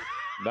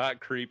Not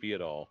creepy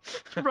at all.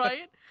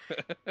 right?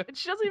 And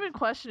she doesn't even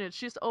question it.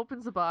 She just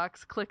opens the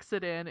box, clicks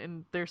it in,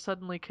 and they're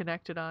suddenly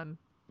connected Yeah, on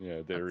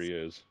there he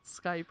is.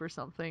 Skype or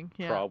something.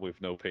 Yeah. Probably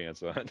with no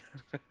pants on.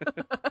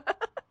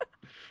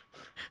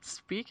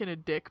 Speaking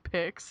of dick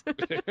pics,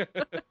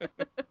 that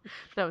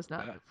was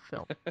not in the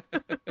film.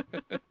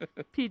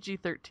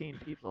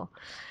 PG-13 people.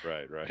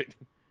 Right, right.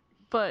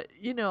 But,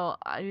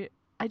 I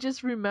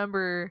just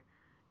remember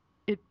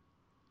it,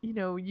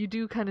 you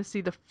do kind of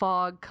see the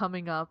fog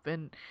coming up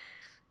and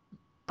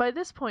by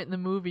this point in the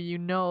movie, you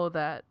know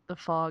that the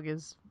fog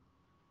it's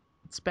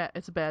bad.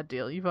 It's a bad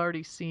deal. You've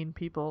already seen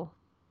people.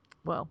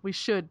 Well, we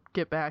should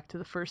get back to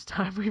the first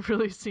time we've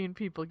really seen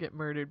people get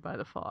murdered by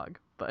the fog.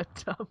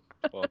 But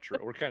Well, true.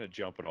 We're kind of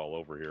jumping all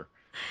over here.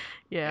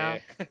 yeah,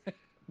 Eh.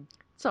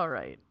 it's all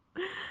right.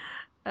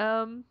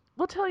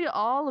 we'll tell you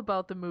all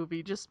about the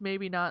movie, just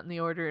maybe not in the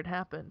order it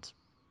happened.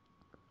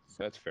 So,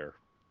 That's fair.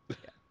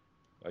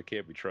 I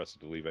can't be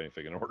trusted to leave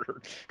anything in order.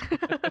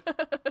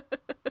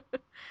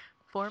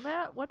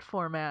 format? What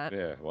format?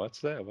 Yeah,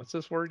 what's that? What's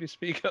this word you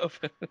speak of?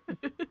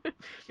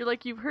 You're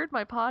like, you've heard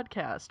my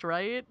podcast,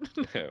 right?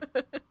 Yeah,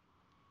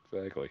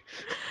 exactly.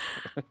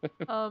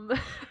 um,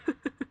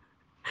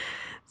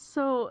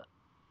 so,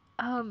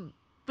 um,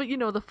 but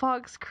the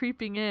fog's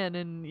creeping in,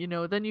 and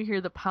then you hear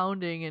the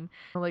pounding, and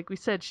like we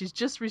said, she's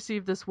just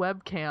received this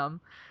webcam,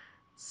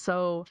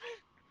 so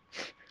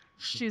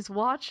she's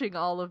watching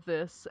all of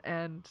this,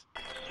 and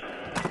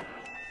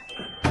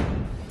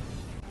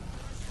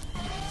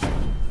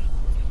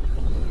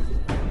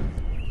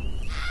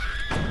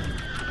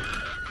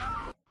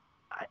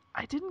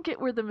I didn't get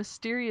where the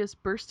mysterious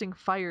bursting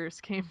fires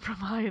came from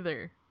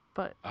either.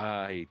 But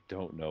I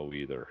don't know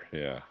either.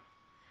 Yeah.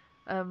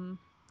 um,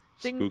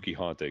 thing Spooky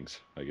hauntings,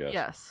 I guess.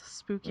 yes,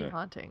 spooky Yeah.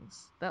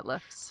 hauntings that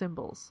left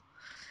symbols.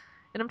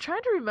 And I'm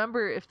trying to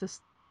remember if this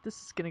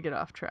is gonna get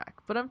off track,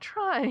 but I'm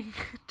trying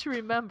to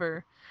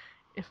remember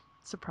if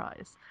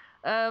surprise,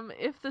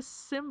 if the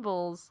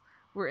symbols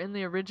were in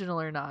the original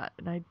or not,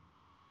 and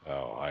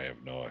Oh, I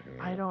have no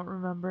I idea. don't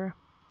remember.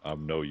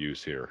 I'm no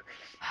use here.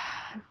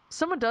 If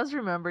someone does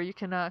remember, you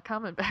can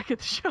comment back at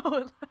the show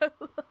and let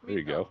There me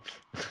you know.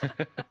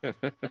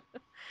 go.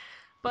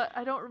 But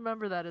I don't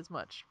remember that as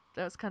much.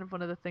 That was kind of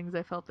one of the things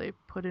I felt they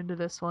put into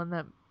this one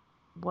that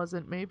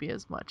wasn't maybe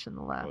as much in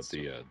the What last.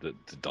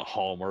 the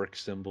Hallmark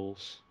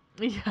symbols,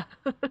 Yeah.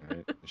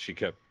 right? She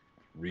kept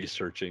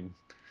researching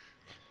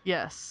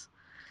Yes.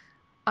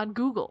 On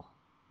Google.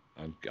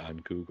 on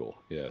Google.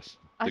 Yes,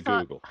 I the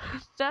thought Google.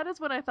 that is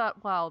when I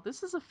thought, wow,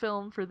 this is a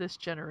film for this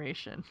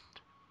generation.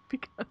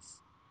 Because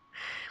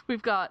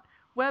we've got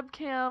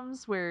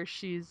webcams where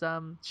she's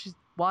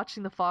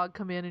watching the fog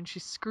come in and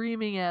she's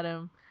screaming at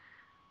him,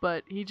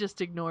 but he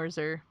just ignores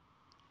her,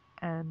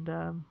 and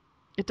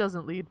it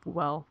doesn't lead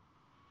well.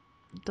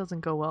 It doesn't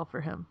go well for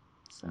him.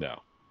 So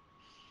No.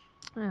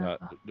 yeah.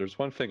 There's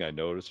one thing I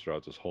noticed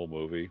throughout this whole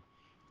movie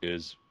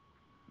is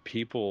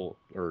people,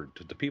 or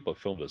the people that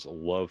filmed this,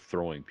 love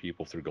throwing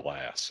people through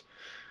glass.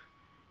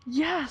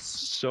 Yes.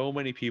 So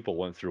many people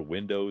went through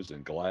windows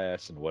and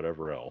glass and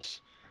whatever else.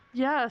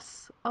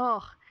 Yes.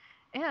 Oh,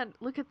 and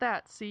look at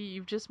that. See,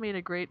 you've just made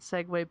a great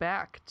segue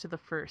back to the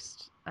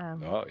first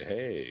Oh,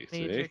 hey,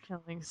 major see?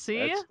 killing.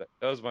 See?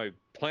 That was my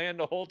plan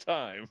the whole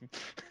time.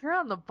 You're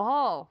on the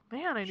ball.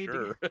 Man, I need to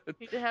Sure.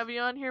 need to have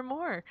you on here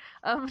more.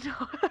 No,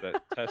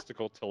 That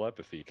testicle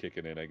telepathy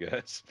kicking in, I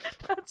guess.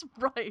 that's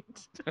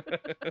right.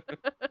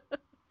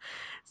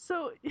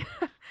 So,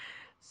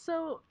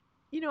 so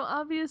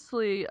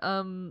obviously,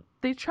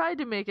 they tried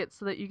to make it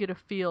so that you get a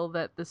feel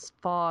that this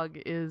fog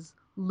is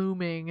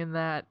looming and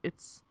that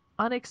it's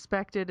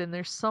unexpected and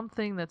there's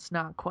something that's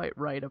not quite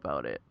right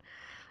about it.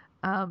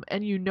 And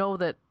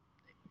that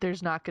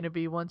there's not going to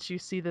be once you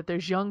see that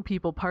there's young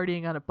people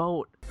partying on a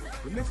boat.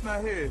 The Knicks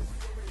not here.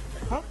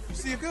 Huh? You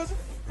see your cousin?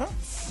 Huh?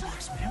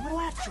 Sucks, man. What'll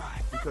that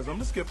drive? Because I'm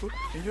the skipper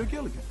and you're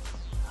Gilligan.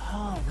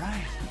 All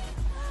right.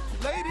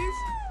 Ladies,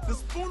 the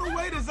spooner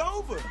wait is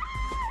over.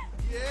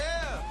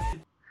 Yeah.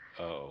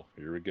 Oh,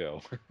 here we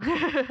go.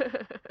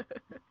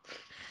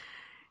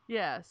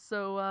 Yeah,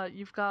 so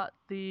you've got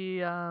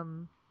the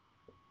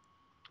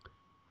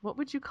what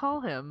would you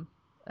call him?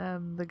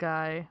 The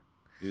guy.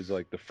 He's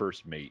like the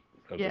first mate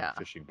of Yeah. the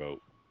fishing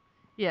boat.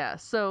 Yeah,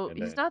 so And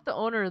he's then, not the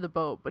owner of the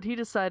boat, but he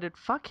decided,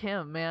 fuck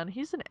him, man.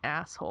 He's an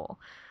asshole.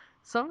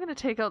 So I'm going to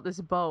take out this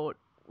boat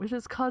with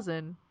his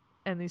cousin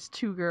and these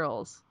two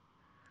girls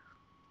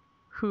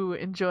who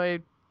enjoy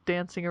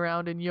dancing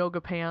around in yoga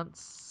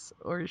pants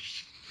or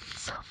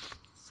something.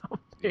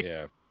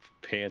 yeah,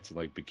 pants and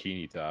like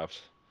bikini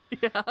tops.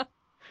 Yeah.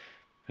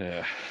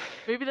 Yeah,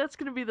 Maybe that's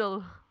going to be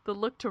the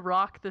look to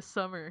rock this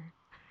summer.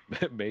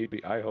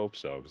 maybe. I hope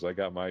so, because I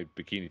got my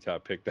bikini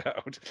top picked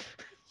out.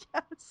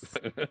 Yes.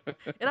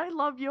 And I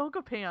love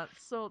yoga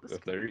pants, so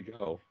There you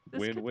go. this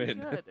could be Win-win.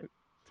 good.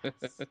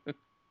 Yes.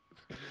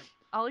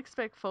 I'll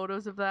expect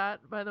photos of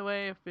that, by the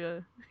way, if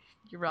you're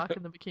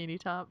rocking the bikini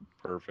top.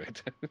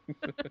 Perfect.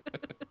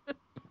 Could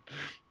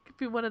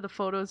be one of the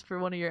photos for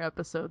one of your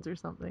episodes or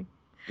something.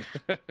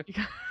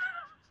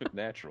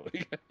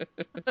 Naturally.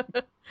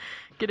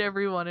 Get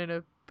everyone in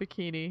a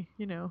bikini,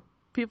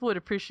 People would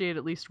appreciate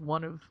at least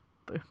one of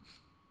the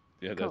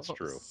Yeah, that's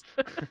true. co-hosts.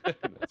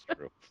 That's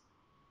true.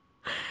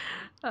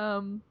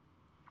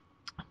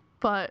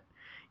 But,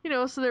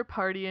 so they're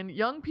partying.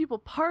 Young people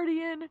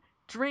partying,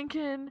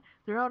 drinking.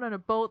 They're out on a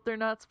boat they're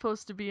not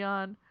supposed to be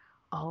on.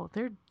 Oh,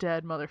 they're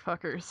dead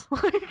motherfuckers.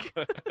 Like,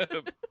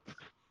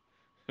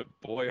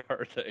 Boy,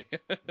 are they.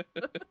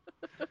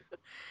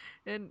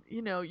 and,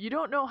 you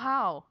don't know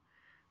how,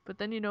 but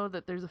then you know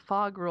that there's a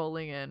fog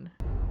rolling in.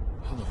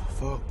 I love a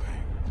fog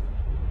paint.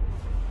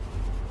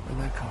 Where'd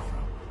that come from?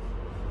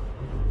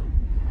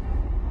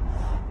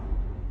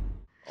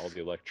 All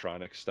the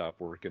electronics stop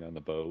working on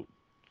the boat.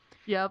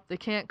 Yep, they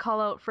can't call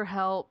out for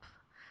help.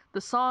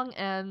 The song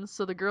ends,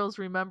 so the girls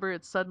remember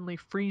it's suddenly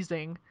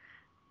freezing,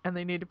 and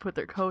they need to put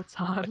their coats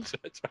on.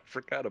 I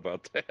forgot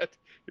about that.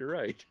 You're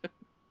right.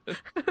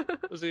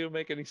 Doesn't even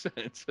make any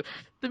sense.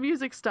 The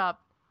music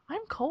stopped.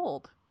 I'm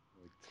cold.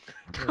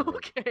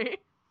 Okay.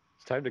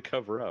 It's time to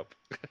cover up.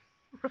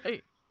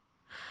 Right.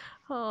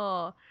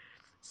 Oh.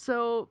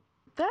 So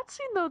that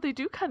scene, though, they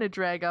do kind of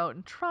drag out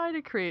and try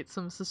to create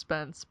some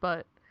suspense,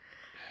 but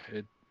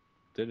It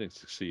didn't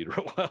succeed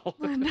real well.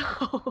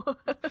 no.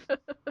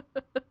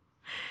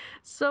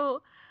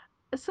 So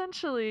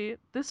essentially,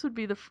 this would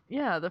be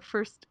the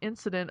first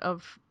incident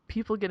of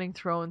people getting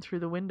thrown through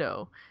the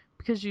window,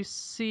 because you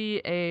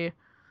see a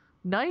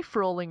knife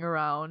rolling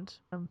around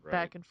Right.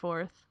 back and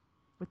forth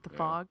with the Yeah.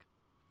 fog,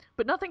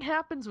 but nothing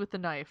happens with the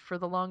knife for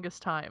the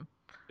longest time.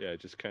 Yeah,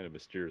 just kind of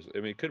mysterious. I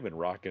mean, it could have been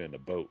rocking in a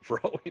boat for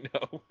all we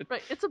know.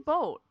 Right, it's a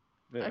boat.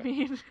 Yeah. I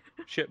mean,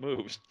 Shit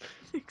moves.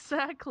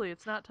 exactly.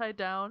 It's not tied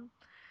down.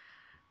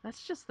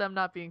 That's just them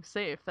not being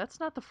safe. That's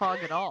not the fog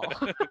at all.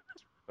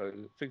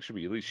 Things should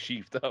be at least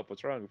sheathed up.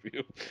 What's wrong with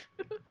you?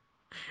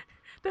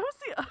 That was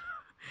the.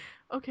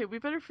 Okay, we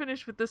better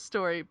finish with this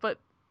story, but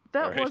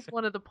that All right. was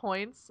one of the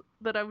points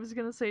that I was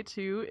gonna say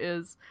too,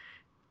 is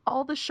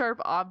all the sharp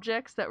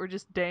objects that were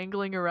just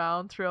dangling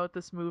around throughout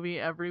this movie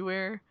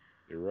everywhere.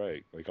 You're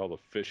right. Like all the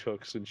fish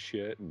hooks and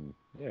shit. And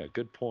yeah,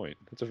 good point.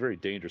 It's a very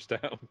dangerous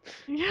town.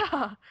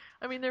 Yeah,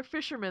 I mean, they're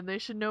fishermen. They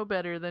should know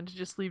better than to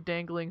just leave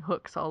dangling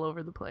hooks all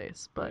over the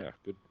place. But Yeah,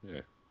 good.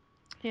 Yeah.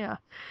 yeah,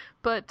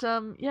 but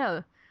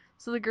yeah.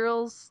 So the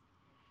girls,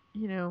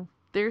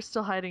 they're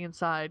still hiding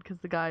inside because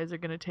the guys are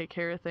gonna take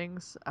care of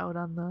things out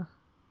on the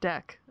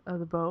deck of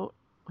the boat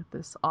with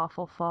this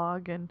awful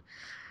fog, and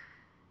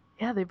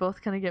yeah, they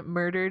both kind of get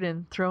murdered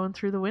and thrown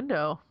through the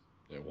window.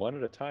 Yeah, one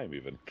at a time,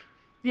 even.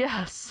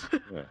 Yes.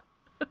 Yeah.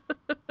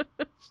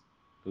 It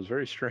was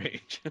very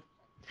strange.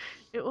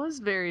 It was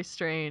very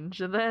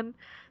strange. And then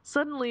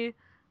suddenly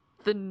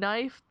the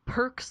knife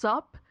perks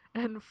up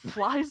and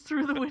flies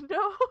through the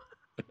window.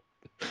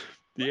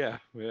 Yeah.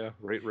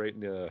 Right in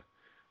the.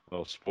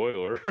 Well,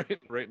 spoiler.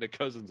 Right in the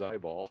cousin's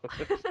eyeball.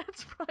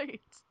 That's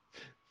right.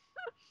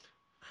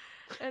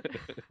 And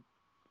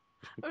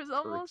I was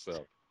Perks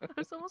up.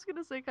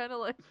 gonna say, kind of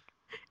like,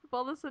 if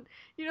all of a sudden,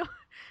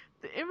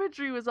 the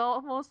imagery was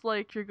almost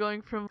like you're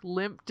going from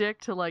limp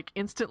dick to like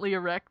instantly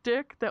erect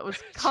dick. That was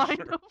kind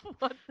Sure. of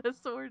what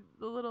the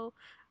little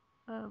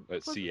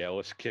That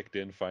Cialis kicked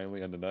in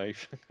finally on the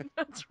knife.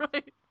 That's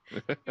right. He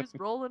was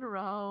rolling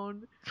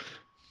around.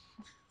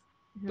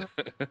 Yeah.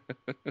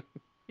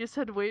 You just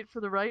had to wait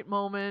for the right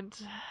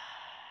moment.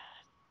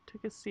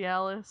 Took a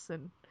Cialis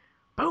and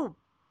boom!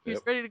 He was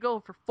Yep. ready to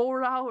go for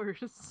 4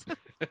 hours.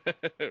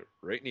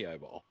 Right in the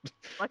eyeball.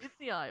 Right in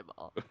the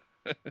eyeball.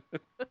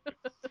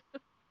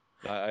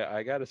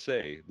 I gotta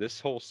say, this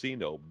whole scene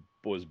though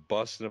was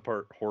busting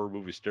apart horror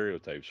movie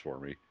stereotypes for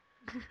me.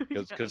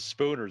 Because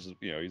Spooner's,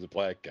 he's a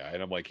black guy,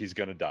 and I'm like, he's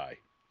gonna die.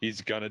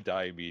 He's gonna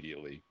die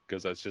immediately,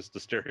 because that's just the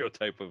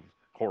stereotype of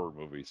horror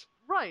movies.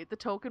 Right, the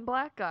token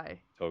black guy.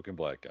 Token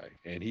black guy,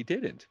 and he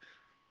didn't.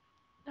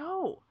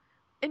 No,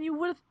 and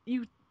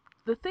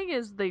the thing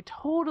is, they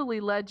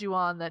totally led you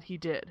on that he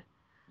did,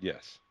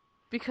 Yes.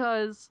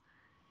 because,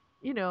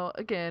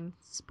 again,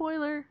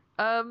 spoiler.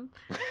 But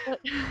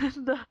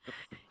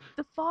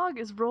the fog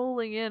is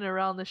rolling in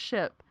around the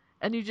ship,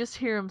 and you just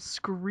hear him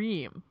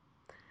scream.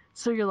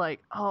 So you're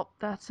like, oh,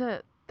 that's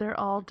it. They're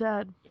all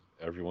dead.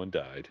 Everyone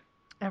died.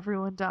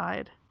 Everyone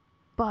died.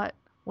 But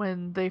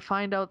when they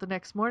find out the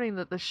next morning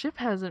that the ship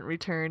hasn't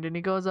returned, and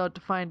he goes out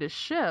to find his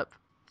ship,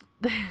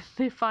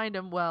 they find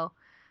him. Well,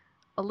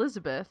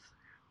 Elizabeth,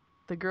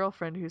 the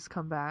girlfriend who's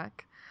come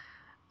back,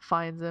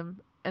 finds him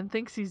and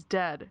thinks he's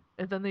dead.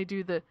 And then they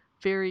do the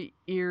very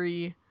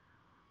eerie,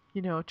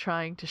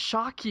 trying to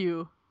shock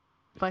you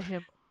by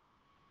him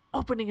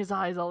opening his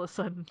eyes all of a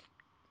sudden.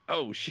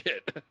 Oh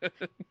shit.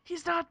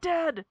 He's not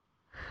dead.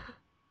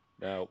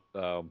 Now,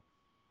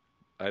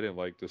 I didn't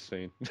like this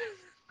scene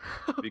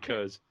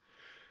because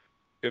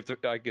if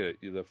I get it,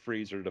 the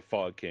freezer, the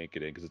fog can't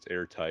get in because it's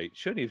airtight.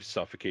 Shouldn't he have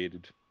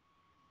suffocated?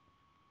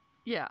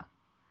 Yeah.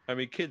 I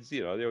mean, kids,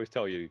 they always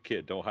tell you,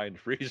 kid, don't hide in the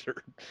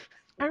freezer.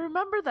 I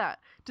remember that.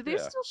 Do they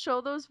Yeah. still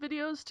show those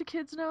videos to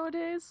kids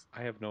nowadays?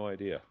 I have no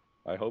idea.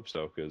 I hope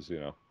so, because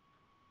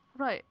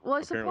Right. Well,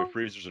 I apparently suppose.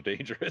 freezers are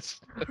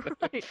dangerous.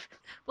 Right.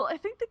 Well, I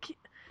think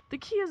the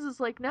key is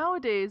like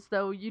nowadays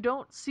though you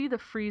don't see the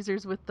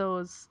freezers with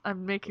those.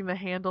 I'm making the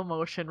handle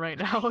motion right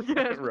now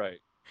again. Right.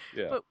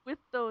 Yeah. But with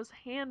those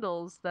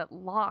handles that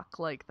lock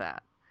like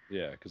that.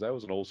 Yeah, because that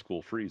was an old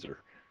school freezer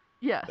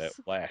Yes. that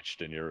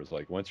latched, and you're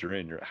like, once you're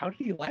in, how did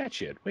he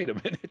latch it? Wait a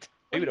minute.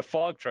 Maybe the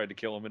fog tried to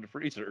kill him in the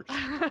freezer.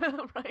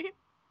 Right.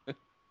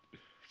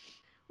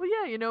 Well,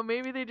 yeah,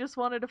 maybe they just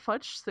wanted a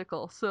fudge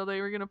sickle, so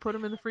they were gonna put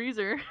them in the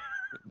freezer.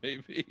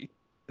 Maybe.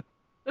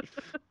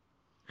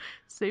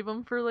 Save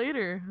them for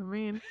later. I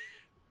mean.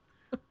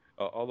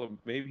 Although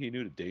maybe he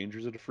knew the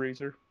dangers of the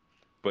freezer,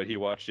 but he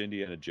watched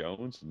Indiana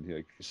Jones and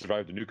he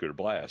survived a nuclear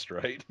blast,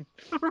 right?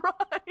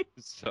 Right.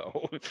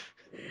 So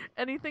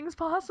Anything's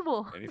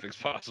possible. anything's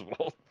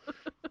possible.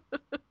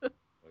 Like,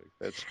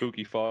 that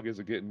spooky fog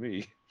isn't getting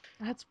me.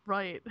 That's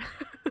right.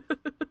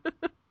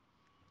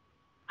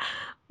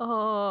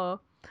 Oh.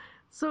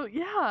 So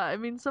yeah, I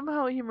mean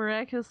somehow he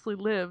miraculously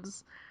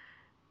lives,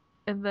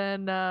 and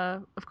then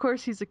of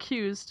course he's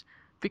accused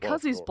Well,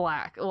 because he's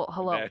black. Well,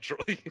 hello.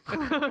 naturally.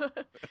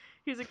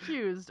 He's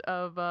accused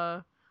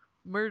of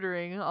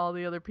murdering all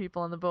the other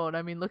people on the boat.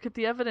 I mean, look at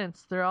the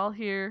evidence. They're all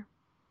here.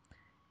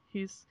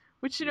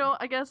 Which,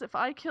 I guess if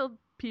I killed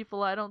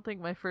people, I don't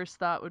think my first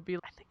thought would be,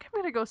 I think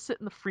I'm gonna go sit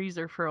in the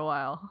freezer for a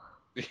while.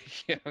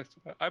 Yeah,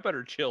 I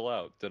better chill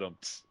out.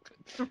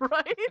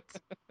 Right?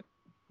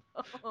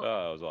 Oh,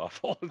 that was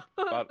awful.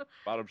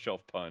 Bottom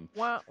shelf pun.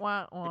 Wah,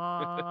 wah,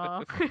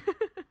 wah.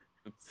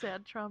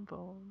 Sad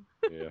trombone.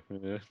 Yeah.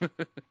 Yeah.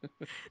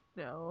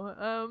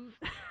 No.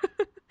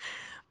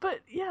 But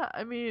yeah,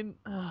 I mean,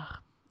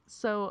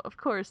 so of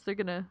course they're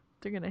gonna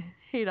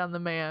hate on the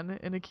man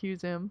and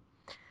accuse him.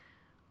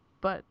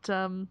 But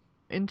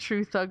in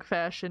true thug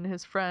fashion,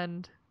 his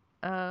friend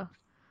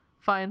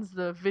finds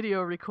the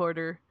video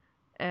recorder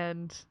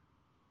and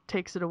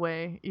takes it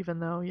away, even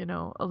though,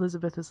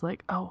 Elizabeth is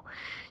like, "Oh,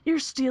 you're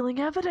stealing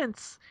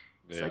evidence."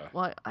 It's Yeah. like,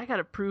 "Well, I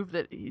gotta prove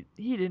that he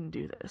didn't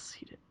do this.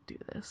 He didn't do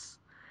this."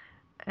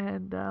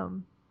 And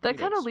that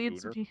kind of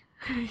leads Spooner.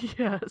 me.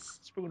 Yes.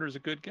 Spooner's a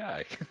good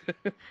guy.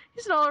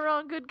 He's an all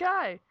around good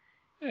guy.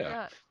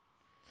 Yeah.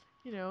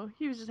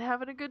 He was just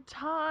having a good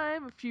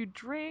time, a few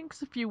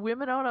drinks, a few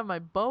women out on my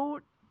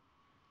boat.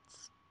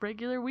 It's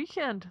regular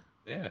weekend.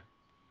 Yeah.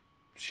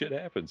 Shit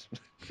happens.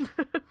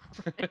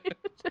 Right?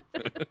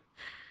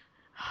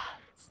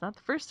 It's not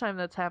the first time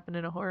that's happened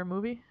in a horror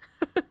movie.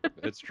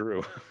 That's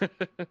true.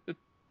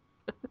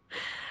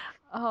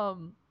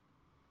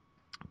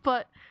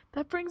 But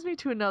that brings me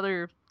to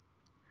another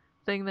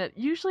thing that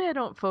usually I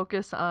don't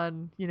focus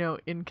on,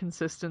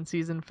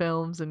 inconsistencies in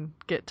films and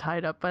get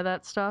tied up by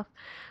that stuff.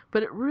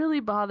 But it really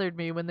bothered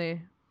me when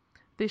they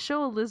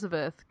show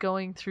Elizabeth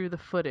going through the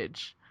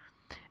footage.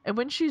 And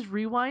when she's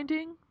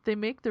rewinding, they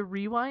make the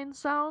rewind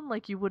sound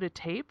like you would a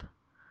tape.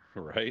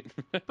 Right?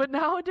 But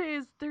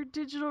nowadays, they're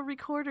digital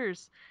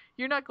recorders.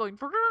 You're not going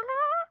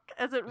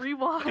as it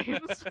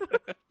rewinds.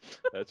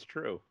 That's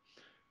true.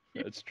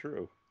 That's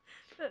true.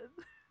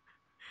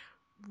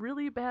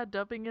 Really bad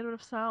dubbing in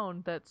of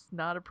sound that's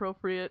not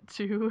appropriate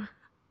to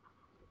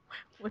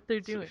what they're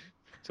doing.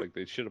 It's like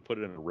they should have put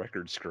it in a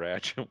record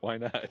scratch. Why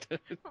not?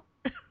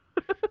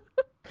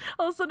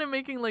 All of a sudden, I'm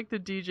making like the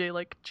DJ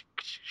like.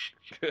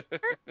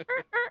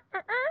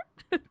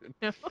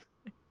 No.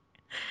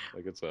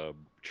 Like it's a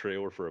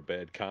trailer for a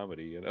bad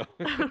comedy,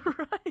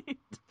 Right.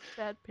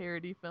 Bad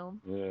parody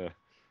film. Yeah.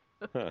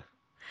 Huh.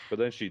 But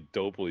then she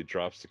dopely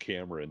drops the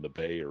camera in the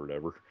bay or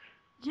whatever.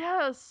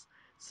 Yes.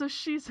 So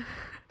she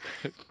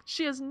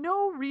has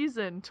no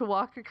reason to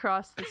walk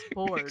across this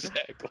board.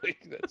 Exactly.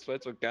 That's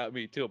what got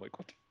me too. I'm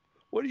like,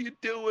 what are you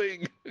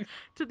doing?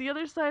 To the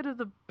other side of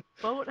the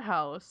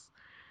boathouse.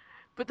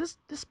 But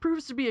this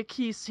proves to be a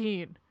key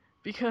scene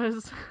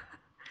because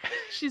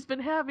she's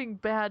been having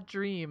bad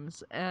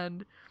dreams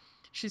and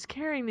she's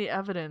carrying the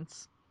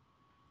evidence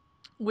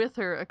with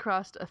her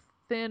across a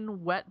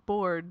thin, wet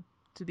board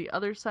to the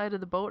other side of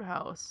the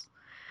boathouse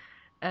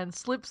and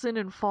slips in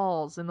and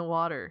falls in the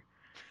water.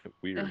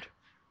 Weird.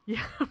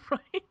 Yeah,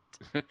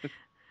 right?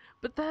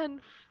 But then,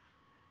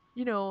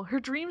 her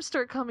dreams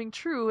start coming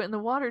true and the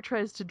water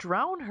tries to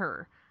drown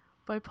her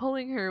by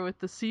pulling her with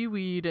the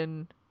seaweed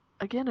and,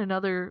 again,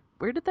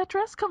 where did that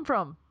dress come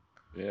from?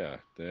 Yeah,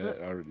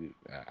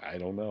 I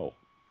don't know.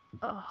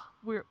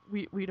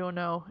 We don't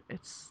know.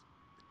 It's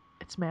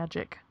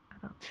magic.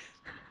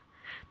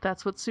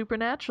 That's what's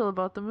supernatural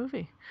about the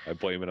movie. I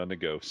blame it on the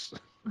ghosts.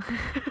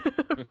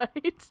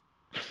 Right?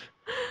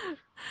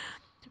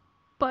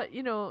 But,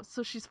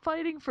 so she's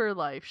fighting for her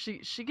life.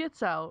 She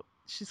gets out.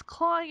 She's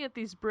clawing at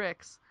these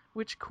bricks,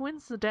 which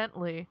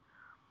coincidentally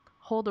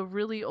hold a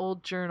really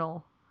old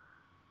journal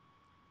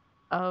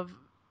of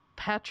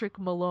Patrick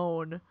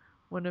Malone,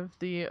 one of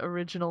the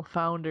original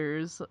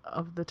founders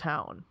of the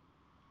town.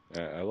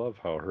 I love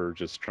how her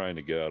just trying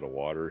to get out of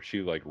water,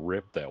 she like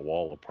ripped that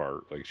wall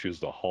apart like she was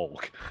the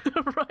Hulk.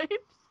 Right?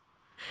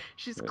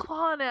 She's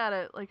clawing at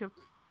it like a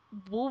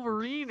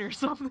Wolverine or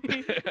something.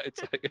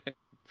 It's like,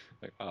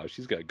 wow,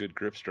 she's got good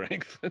grip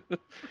strength.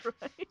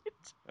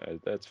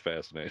 Right? That's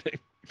fascinating.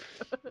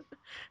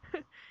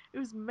 It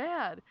was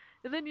mad.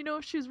 And then,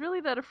 if she was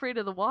really that afraid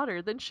of the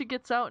water, then she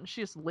gets out and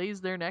she just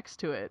lays there next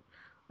to it.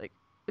 Like,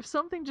 if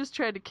something just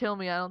tried to kill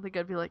me, I don't think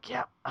I'd be like,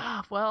 yeah,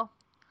 well,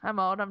 I'm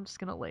out. I'm just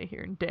going to lay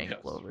here and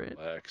dangle over it.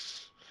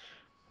 Relax.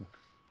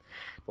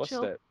 Plus,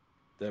 Chill.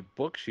 that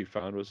book she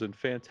found was in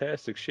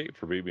fantastic shape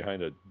for being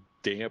behind a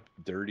damp,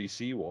 dirty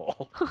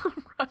seawall.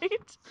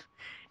 Right?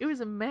 It was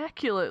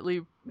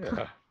immaculately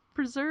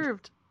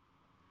preserved.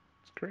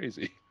 It's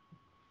crazy.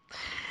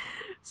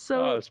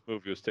 So, this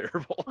movie was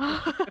terrible.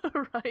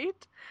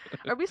 right?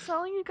 Are we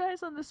selling you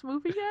guys on this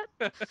movie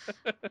yet?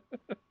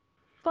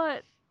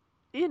 But,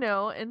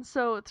 and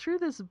so through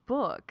this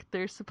book,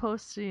 they're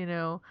supposed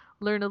to,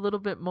 learn a little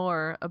bit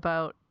more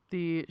about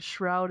the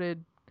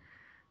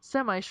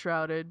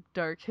semi-shrouded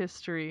dark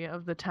history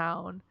of the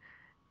town.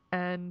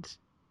 And,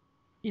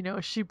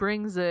 she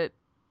brings it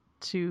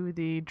to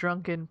the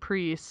drunken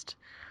priest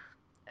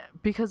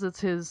because it's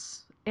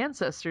his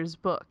ancestor's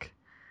book.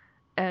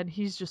 And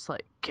he's just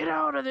like, get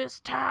out of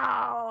this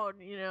town,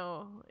 you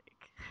know.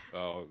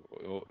 Oh,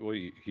 well,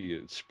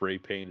 he spray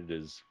painted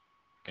his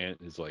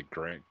like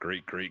great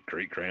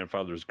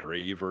grandfather's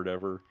grave or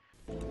whatever.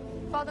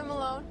 Father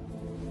Malone,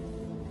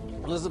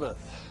 Elizabeth.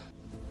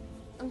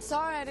 I'm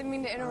sorry, I didn't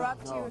mean to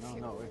interrupt you.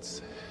 No,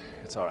 it's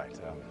all right.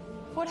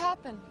 What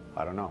happened?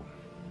 I don't know.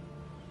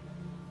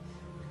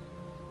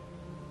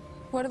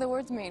 What do the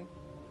words mean?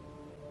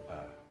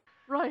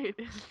 Right.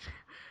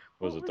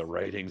 Was it the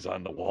writings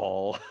on the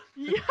wall?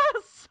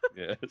 Yes!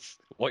 Yes.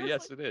 Well,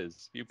 yes, it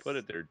is. You put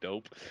it there,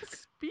 dope.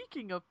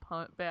 Speaking of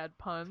bad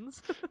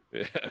puns,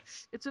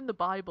 Yes. it's in the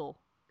Bible.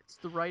 It's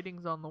the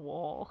writings on the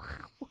wall.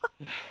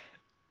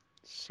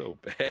 So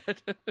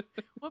bad.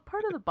 What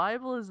part of the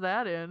Bible is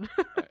that in?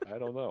 I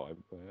don't know.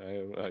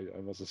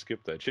 I must have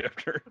skipped that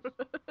chapter.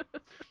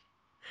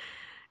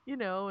 You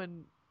know,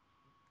 and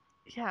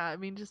yeah, I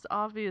mean, just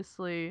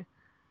obviously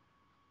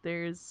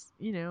there's,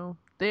 you know,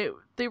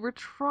 they were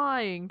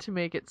trying to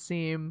make it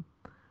seem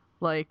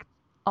like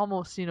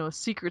almost, you know, a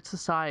secret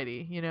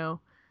society, you know.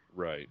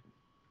 Right.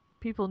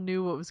 People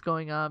knew what was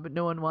going on, but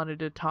no one wanted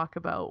to talk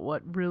about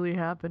what really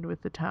happened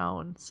with the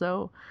town.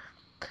 So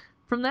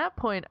from that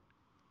point,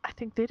 I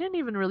think they didn't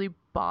even really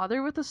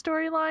bother with the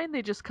storyline.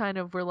 They just kind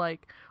of were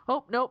like,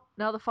 oh, nope,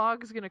 now the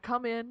fog is going to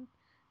come in,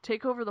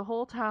 take over the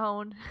whole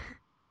town.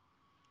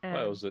 And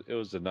Well, it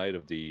was the night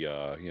of the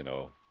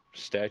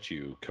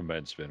statue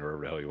commencement, or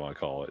whatever the hell you want to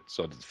call it.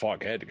 So the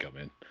fog had to come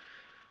in.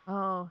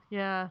 oh,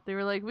 yeah, they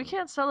were like, we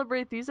can't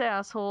celebrate these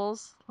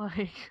assholes.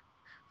 Like,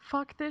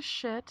 fuck this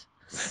shit.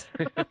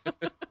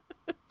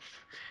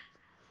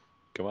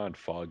 Come on,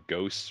 fog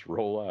ghosts,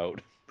 roll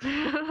out.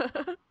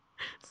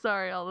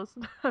 Sorry, I'll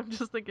listen. I'm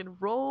just thinking,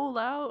 roll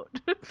out.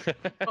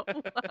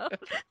 Roll out.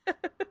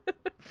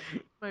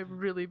 My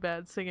really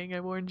bad singing I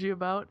warned you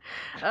about.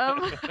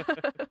 Um,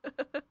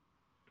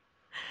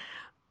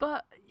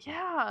 but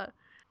yeah,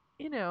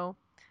 you know,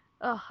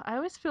 I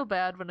always feel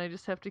bad when I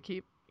just have to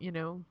keep, you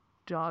know,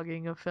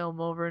 dogging a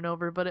film over and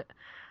over. But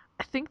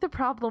I think the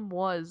problem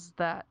was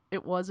that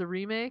it was a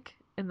remake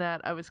and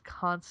that I was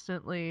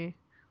constantly,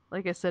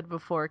 like I said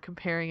before,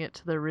 comparing it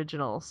to the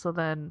original. So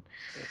then,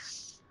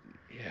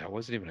 Yeah, it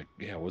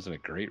wasn't a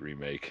great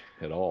remake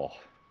at all.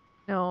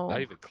 no,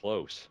 Not even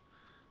close.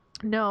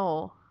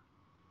 no.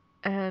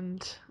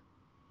 And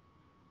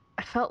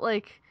I felt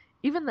like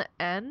even the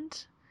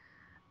end,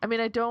 I mean,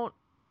 I don't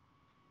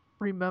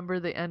remember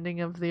the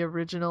ending of the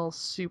original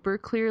super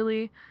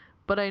clearly,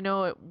 but I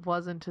know it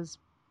wasn't as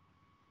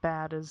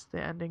bad as the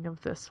ending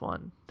of this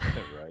one.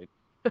 Right.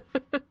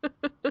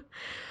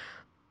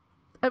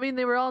 I mean,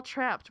 they were all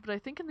trapped, but I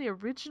think in the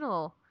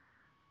original,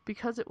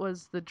 because it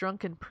was the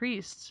drunken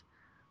priest,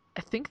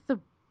 I think the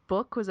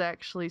book was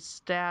actually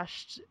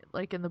stashed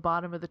like in the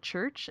bottom of the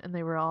church, and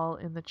they were all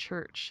in the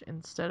church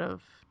instead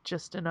of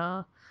just in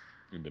a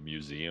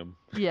museum.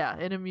 Yeah,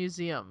 in a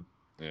museum.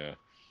 Yeah.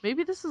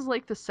 Maybe this is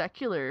like the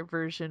secular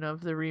version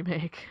of the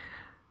remake.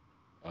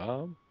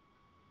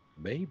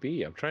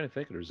 Maybe. I'm trying to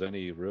think if there's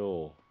any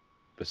real,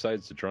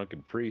 besides the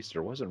drunken priest,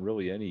 there wasn't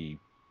really any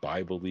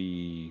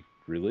Bible-y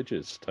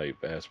religious type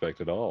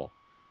aspect at all.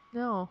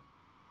 No.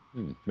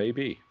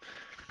 Maybe.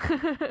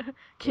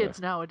 Kids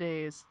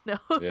nowadays. No.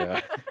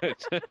 Yeah.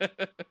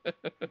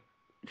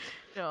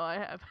 No, I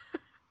have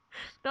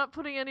not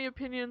putting any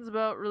opinions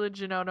about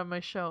religion out on my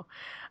show.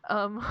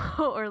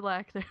 Or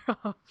lack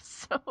thereof.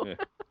 So Yeah,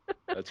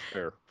 that's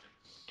fair.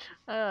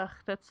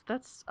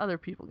 that's other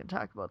people can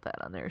talk about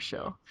that on their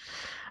show.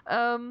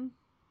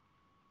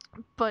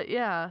 But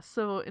yeah,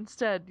 so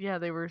instead, yeah,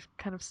 they were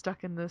kind of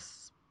stuck in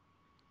this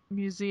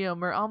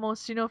museum, or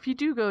almost, you know, if you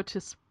do go to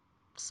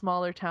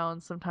smaller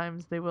towns,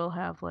 sometimes they will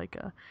have like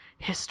a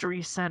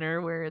history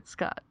center where it's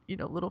got, you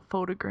know, little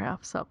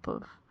photographs up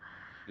of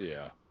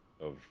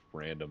Of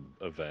random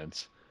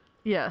events.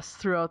 Yes,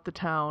 throughout the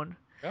town.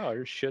 Oh,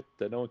 there's shit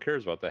that no one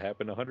cares about that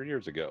happened 100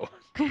 years ago.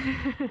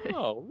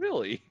 Oh,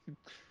 really?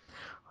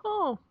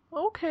 Oh,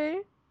 okay.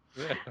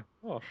 Yeah.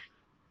 Oh.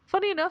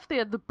 Funny enough, they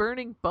had the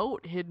burning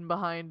boat hidden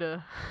behind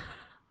a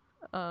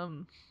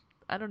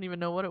I don't even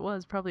know what it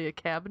was, probably a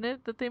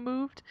cabinet that they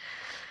moved,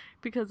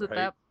 because at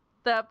Right.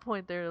 that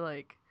point they're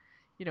like,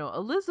 you know,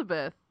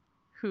 Elizabeth,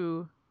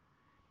 who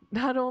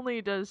not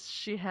only does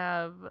she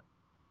have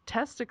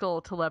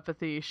testicle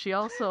telepathy, she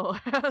also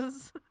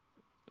has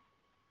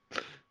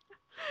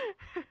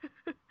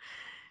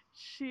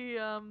she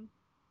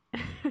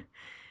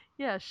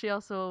yeah, she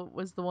also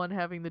was the one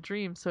having the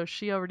dream, so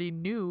she already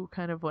knew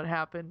kind of what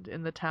happened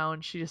in the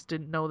town. She just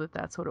didn't know that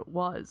that's what it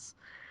was.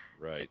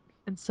 Right.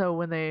 And so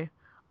when they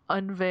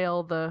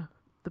unveil the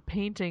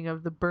painting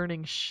of the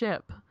burning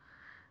ship,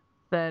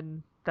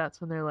 then that's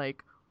when they're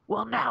like,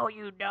 well, now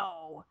you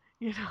know,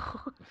 you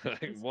know.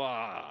 Like,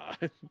 wow.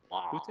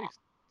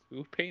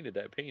 Who painted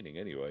that painting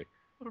anyway?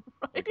 Right?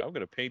 Like, I'm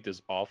gonna paint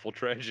this awful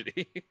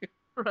tragedy.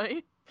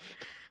 Right?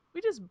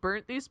 We just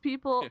burnt these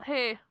people.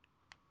 Hey,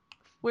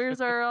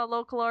 where's our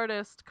local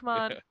artist? Come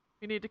on.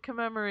 We need to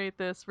commemorate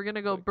this. We're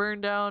gonna go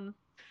burn down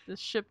this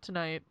ship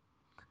tonight.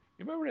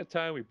 You remember that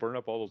time we burned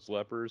up all those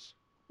lepers?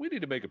 We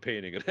need to make a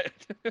painting of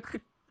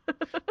that.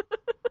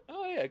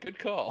 Oh yeah, good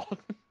call.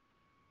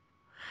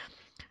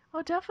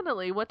 Oh,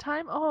 definitely. What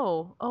time?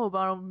 Oh,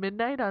 about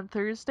midnight on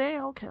Thursday?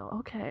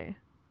 Okay.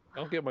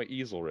 I'll get my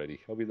easel ready.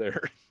 I'll be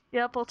there.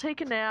 Yep, I'll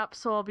take a nap,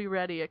 so I'll be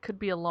ready. It could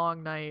be a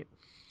long night.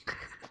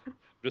 I'm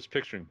just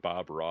picturing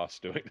Bob Ross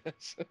doing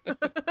this.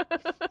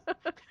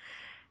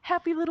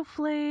 Happy little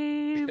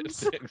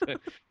flames.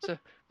 It's a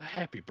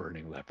happy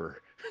burning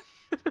leper.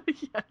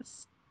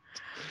 Yes.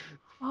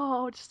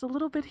 Oh, just a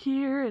little bit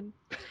here, and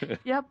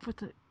yep, with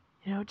the,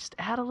 just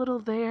add a little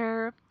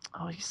there.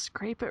 Oh, you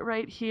scrape it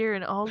right here,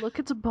 and oh, look,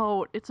 it's a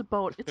boat. It's a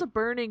boat. It's a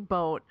burning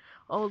boat.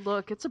 Oh,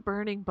 look, it's a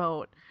burning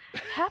boat.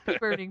 Happy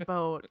burning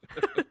boat.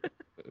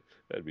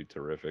 That'd be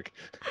terrific.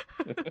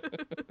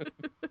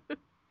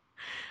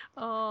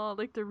 Oh,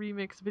 like the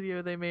remix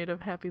video they made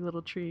of Happy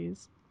Little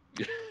Trees.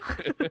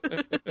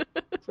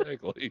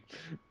 Exactly.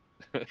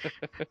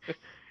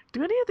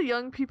 Do any of the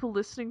young people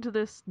listening to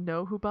this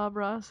know who Bob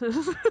Ross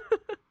is?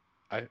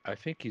 I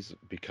think he's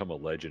become a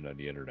legend on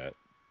the internet.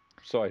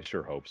 So I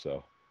sure hope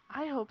so.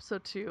 I hope so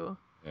too.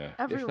 Yeah.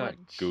 Everyone. If not,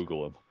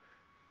 Google him.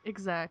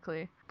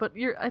 Exactly. But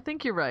I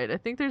think you're right. I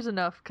think there's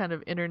enough kind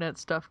of internet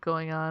stuff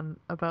going on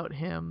about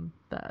him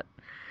that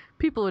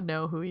people would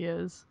know who he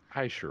is.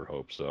 I sure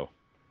hope so.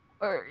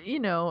 Or,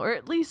 or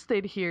at least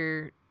they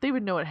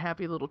would know what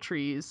Happy Little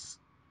Trees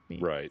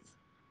means. Right.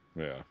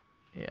 Yeah.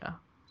 Yeah.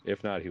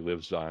 If not, he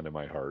lives on in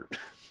my heart.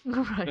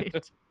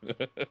 Right.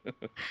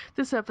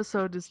 This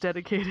episode is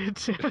dedicated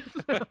to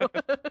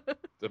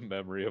the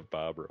memory of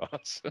Bob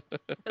Ross.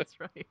 That's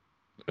right.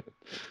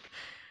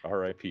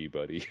 R.I.P.,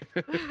 buddy.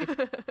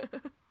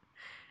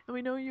 And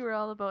we know you were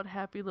all about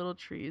happy little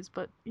trees,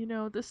 but,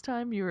 this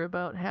time you were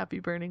about happy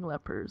burning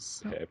lepers.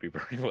 So. Happy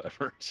burning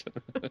lepers.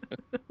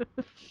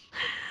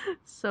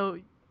 So,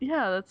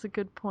 yeah, that's a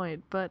good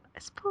point. But I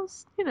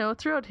suppose,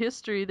 throughout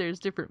history, there's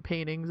different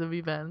paintings of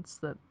events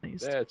that they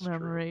used to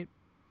commemorate.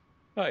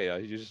 True. Oh, yeah,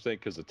 you just think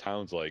because the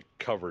town's,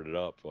 covered it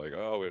up.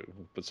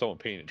 But someone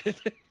painted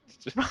it.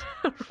 Just,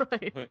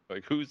 right.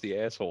 Who's the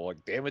asshole?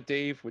 Damn it,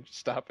 Dave, would you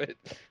stop it?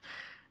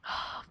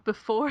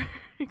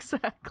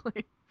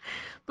 Exactly.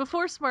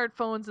 Before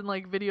smartphones and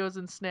videos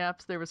and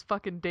snaps, there was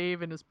fucking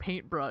Dave and his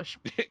paintbrush.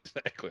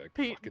 Exactly,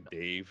 fucking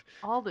Dave.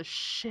 All the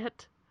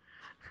shit.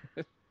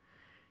 God,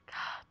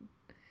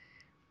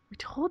 we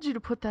told you to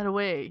put that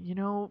away.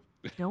 No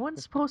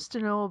one's supposed to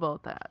know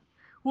about that.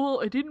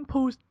 Well, I didn't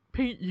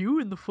paint you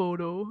in the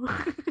photo.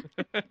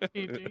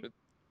 Painting.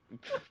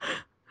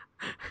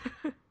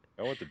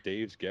 I went to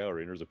Dave's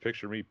gallery and there's a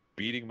picture of me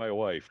beating my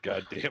wife.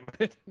 God damn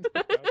it.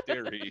 How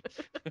dare he?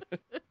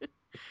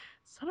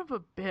 Son of a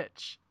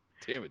bitch.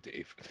 Damn it,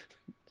 Dave.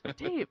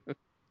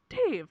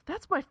 Dave,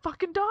 that's my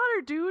fucking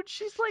daughter, dude.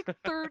 She's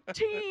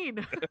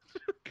 13.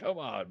 Come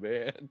on,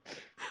 man.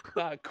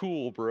 Not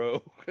cool,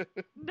 bro.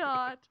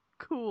 Not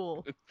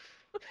cool.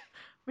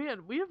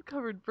 Man, we have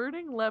covered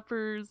burning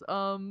lepers,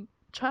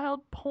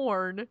 child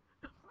porn,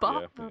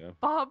 Bob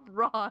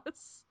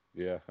Ross.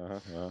 Yeah,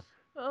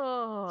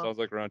 Oh. Sounds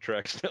like we're on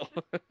track still.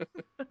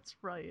 That's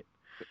right.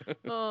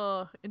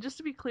 And just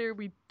to be clear,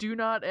 we do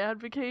not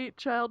advocate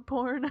child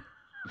porn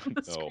on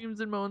the Screams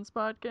and Moans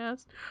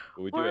podcast.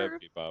 But we do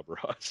advocate Bob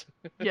Ross.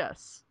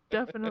 Yes,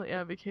 definitely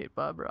advocate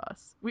Bob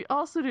Ross. We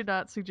also do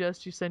not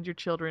suggest you send your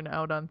children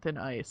out on thin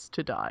ice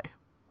to die.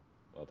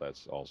 Well,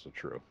 that's also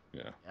true.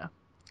 Yeah.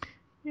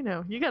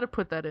 Yeah. You got to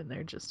put that in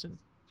there just in...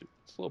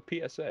 It's a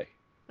little PSA.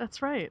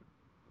 That's right.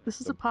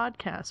 This is a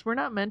podcast. We're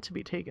not meant to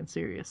be taken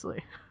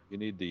seriously. You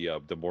need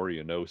the more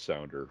you know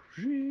sounder.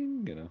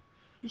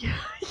 Yeah,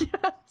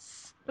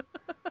 yes.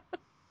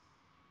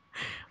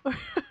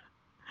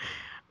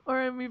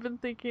 or I'm even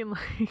thinking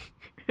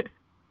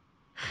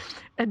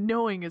and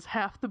knowing is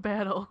half the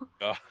battle.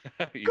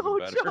 Go,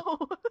 better.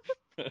 Joe!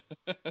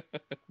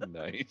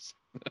 Nice.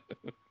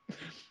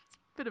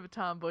 Bit of a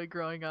tomboy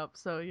growing up,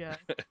 so yeah.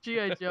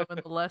 G.I. Joe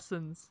and the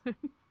lessons.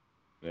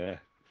 Yeah.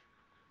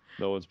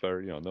 No one's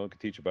better, no one can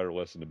teach a better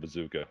lesson than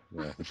Bazooka.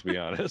 Yeah, let's be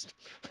honest.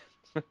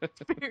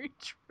 Very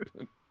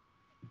true.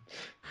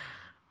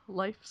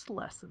 Life's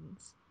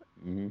lessons.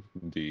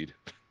 Indeed.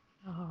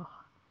 Oh,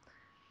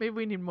 maybe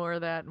we need more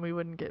of that, and we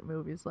wouldn't get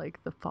movies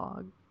like The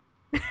Fog.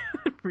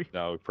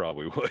 No, we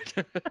probably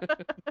would.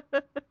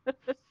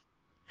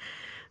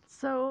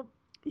 So,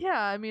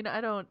 yeah, I mean,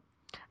 I don't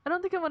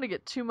think I want to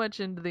get too much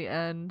into the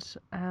end.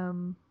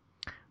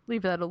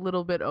 Leave that a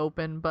little bit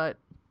open, but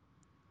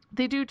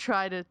they do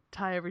try to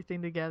tie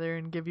everything together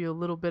and give you a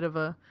little bit of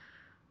a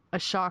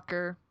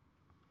shocker.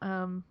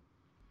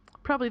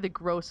 Probably the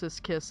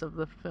grossest kiss of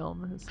the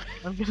film, is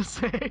I'm gonna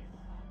say.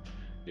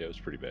 Yeah, it was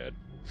pretty bad.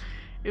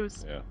 It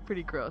was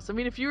pretty gross. I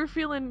mean, if you were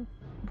feeling,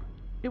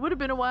 it would have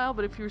been a while,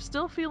 but if you were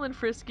still feeling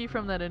frisky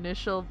from that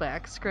initial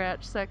back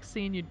scratch sex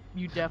scene,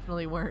 you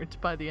definitely weren't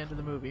by the end of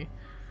the movie.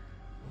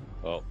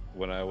 Well,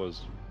 when I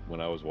was when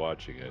I was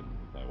watching it,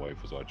 my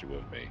wife was watching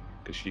with me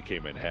because she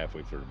came in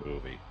halfway through the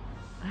movie.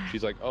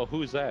 She's like, "Oh,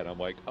 who's that?" I'm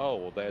like, "Oh,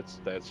 well,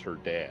 that's her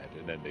dad."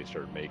 And then they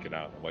started making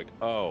out. I'm like,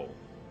 "Oh,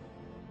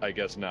 I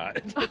guess not,"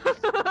 because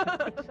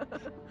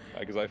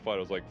I thought it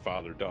was like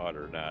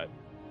father-daughter, not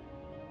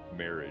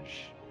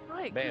marriage.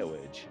 Right.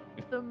 Marriage.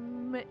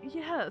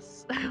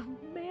 Yes,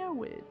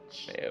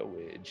 marriage.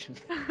 Marriage.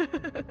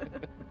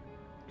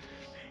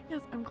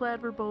 Yes, I'm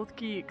glad we're both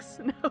geeks.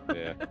 No.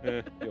 Yeah,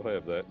 you'll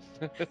have that.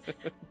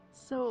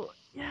 So,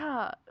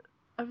 yeah,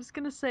 I was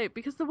gonna say,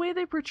 because the way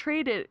they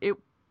portrayed it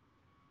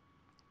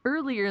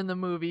earlier in the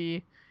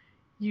movie,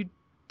 you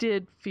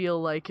did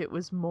feel like it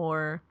was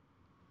more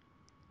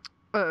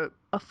a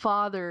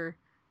father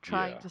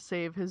trying Yeah. to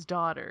save his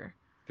daughter.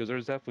 Because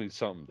there's definitely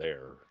something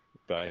there,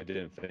 but I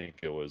didn't think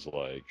it was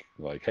like,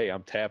 hey,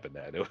 I'm tapping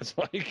that. It was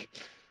like,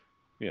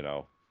 you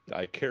know,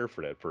 I care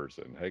for that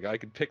person. I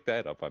could pick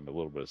that up on a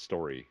little bit of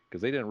story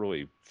because they didn't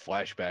really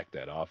flash back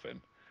that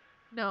often.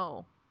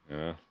 No,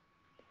 Yeah.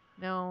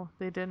 no,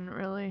 they didn't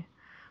really.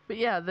 But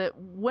yeah, that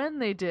when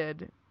they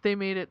did, they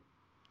made it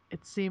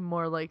seem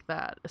more like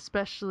that,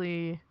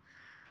 especially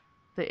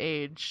the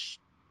age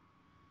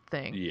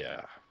thing.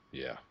 Yeah.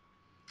 Yeah.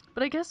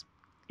 But I guess,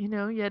 you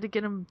had to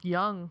get him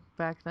young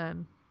back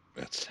then.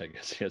 I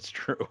guess that's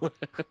true.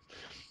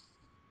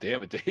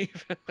 Damn it,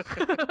 Dave.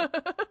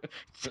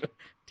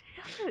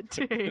 Damn it,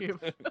 Dave.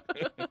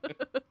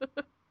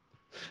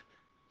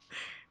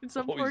 And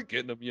some Always poor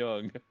getting them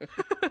young.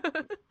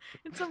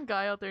 and some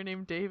guy out there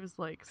named Dave is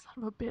like,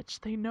 son of a bitch,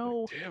 they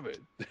know. Damn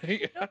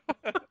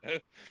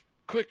it.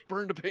 Quick,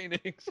 burn the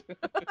paintings.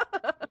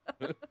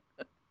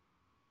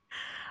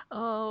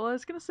 Oh, well, I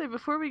was gonna say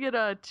before we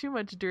get too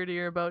much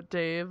dirtier about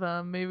Dave,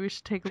 maybe we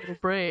should take a little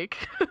break,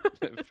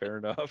 Fair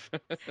enough.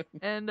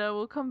 and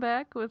we'll come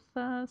back with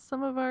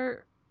some of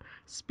our,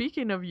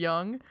 speaking of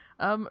young,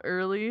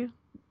 early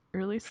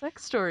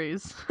sex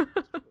stories.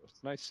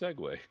 It's a nice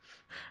segue.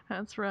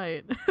 That's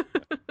right.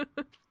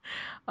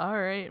 All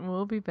right, and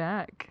we'll be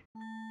back.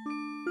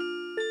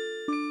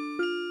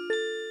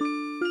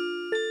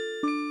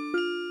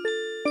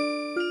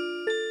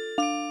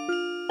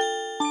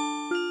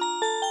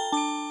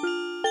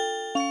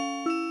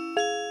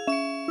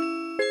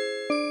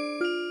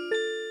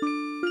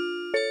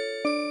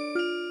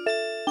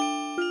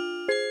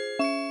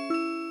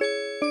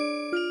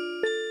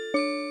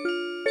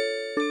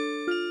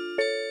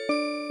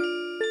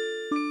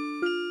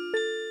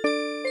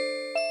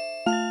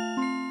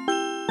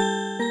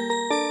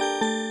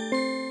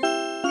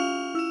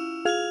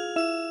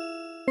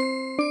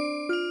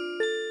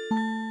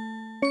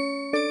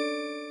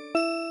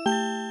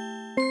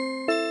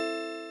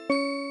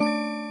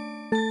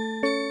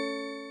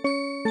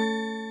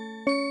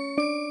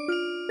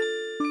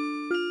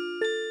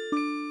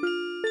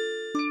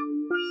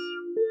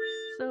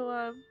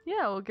 So,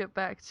 yeah, we'll get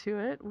back to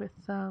it with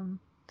the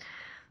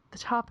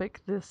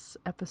topic this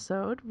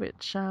episode,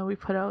 which we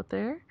put out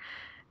there.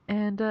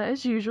 And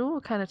as usual,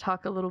 we'll kind of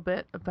talk a little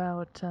bit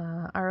about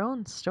our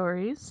own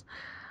stories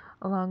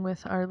along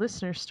with our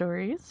listener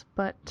stories.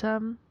 But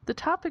the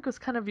topic was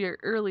kind of your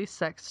early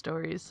sex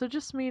stories. So,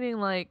 just meaning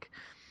like,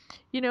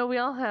 we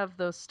all have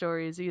those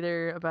stories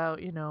either about,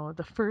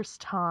 the first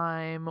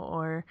time,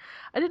 or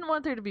I didn't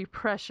want there to be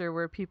pressure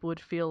where people would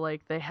feel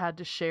like they had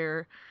to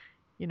share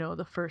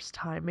the first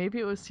time. Maybe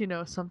it was,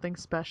 something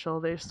special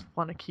they just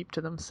want to keep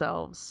to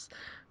themselves.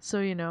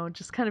 So,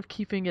 just kind of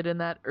keeping it in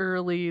that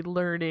early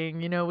learning.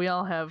 We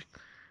all have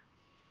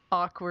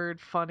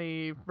awkward,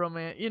 funny,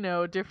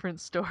 different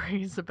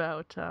stories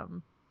about,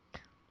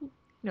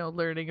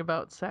 learning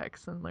about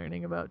sex and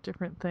learning about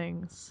different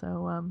things.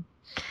 So,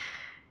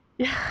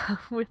 yeah,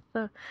 with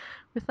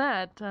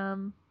that,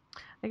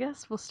 I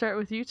guess we'll start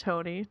with you,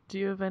 Tony. Do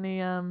you have any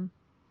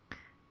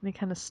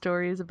kind of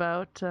stories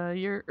about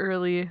your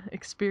early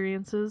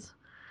experiences?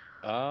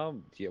 Yeah,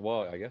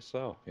 well, I guess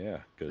so. Yeah,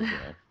 because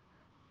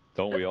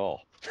don't we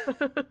all?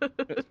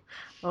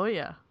 Oh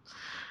yeah.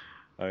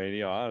 I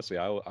mean, honestly,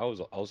 I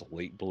was a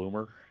late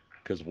bloomer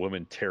because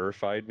women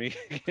terrified me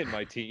in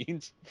my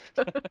teens.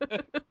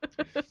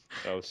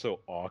 I was so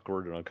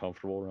awkward and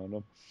uncomfortable around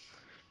them.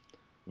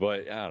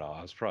 But I don't know.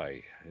 I was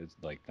probably it's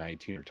like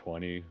 19 or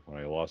 20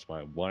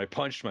 when I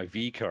punched my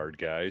V card,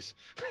 guys.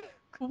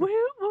 Woo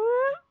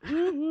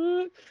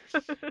woo.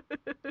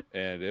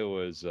 And it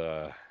was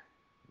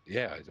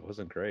yeah, it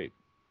wasn't great.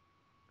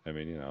 I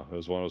mean, it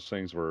was one of those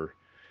things where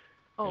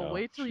Oh,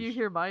 wait till you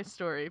hear my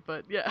story,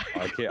 but yeah.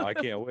 I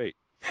can't wait.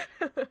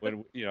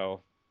 When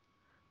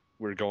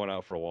we're going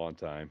out for a long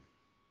time,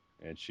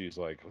 and she's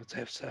like, "Let's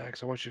have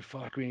sex. I want you to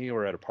fuck me."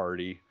 We're at a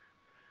party.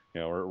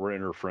 We're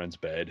in her friend's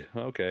bed.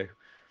 Okay.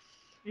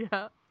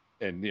 Yeah.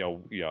 And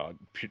I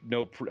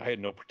had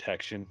no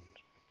protection,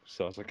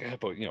 so I was like,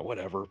 but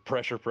whatever.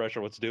 Pressure.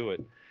 Let's do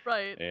it.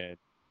 Right. And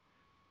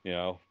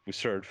we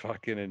started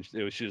fucking, and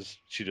it was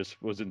she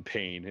just was in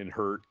pain and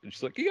hurt, and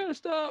she's like, "You gotta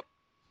stop.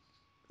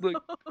 Like,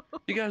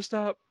 you gotta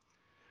stop.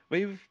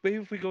 Maybe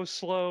if we go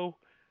slow.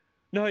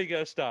 No, you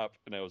gotta stop."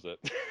 And that was it.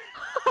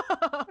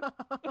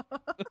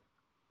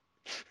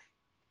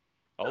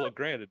 I'll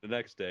granted, the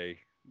next day,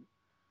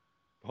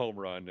 home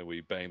run, and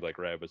we banged like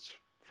rabbits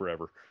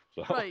forever.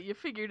 So, Right, you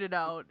figured it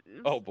out.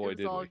 oh boy, it was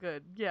did all we?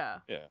 good. Yeah.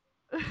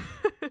 Yeah.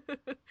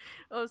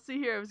 Oh, see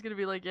here, I was gonna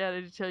be like, yeah,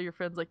 did you tell your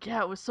friends like,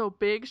 yeah, it was so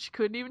big she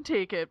couldn't even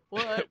take it.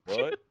 What?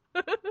 What?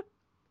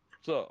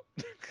 So,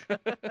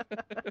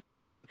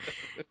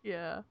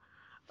 Yeah.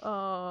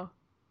 Uh,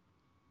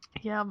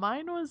 yeah,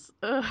 mine was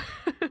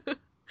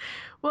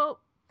well,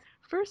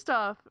 first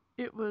off,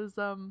 it was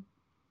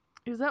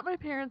at my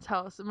parents'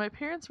 house, and my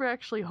parents were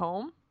actually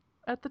home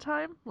at the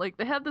time. Like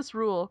they had this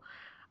rule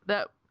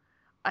that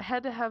I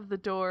had to have the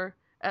door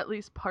at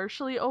least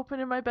partially open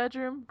in my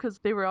bedroom because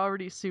they were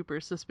already super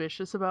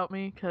suspicious about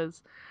me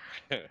because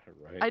right.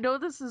 I know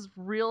this is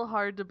real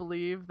hard to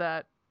believe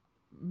that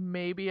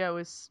maybe I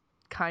was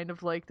kind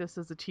of like this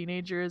as a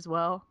teenager as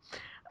well.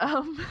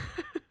 Um,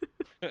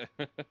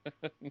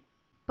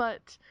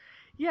 but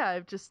yeah,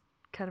 I've just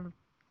kind of,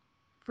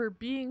 for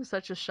being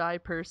such a shy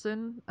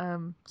person,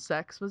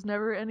 sex was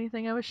never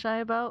anything I was shy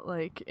about.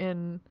 Like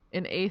in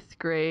eighth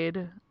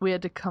grade, we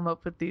had to come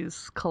up with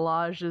these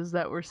collages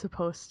that were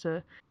supposed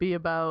to be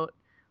about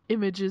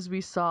images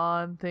we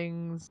saw and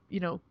things.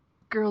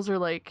 Girls are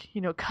like,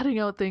 cutting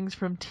out things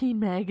from teen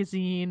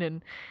magazine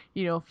and,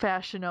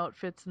 fashion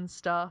outfits and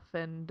stuff.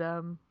 And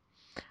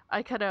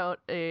I cut out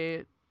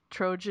a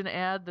Trojan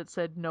ad that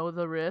said "Know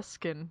the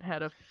risk" and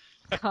had a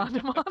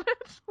condom on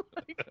it.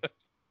 Like,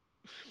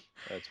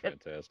 That's and,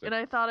 fantastic. and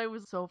I thought I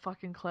was so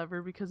fucking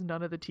clever because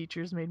none of the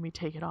teachers made me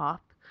take it off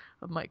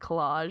of my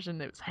collage,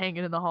 and it was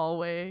hanging in the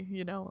hallway,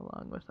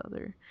 along with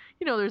other,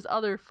 there's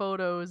other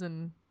photos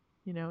and,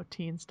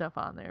 teen stuff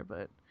on there,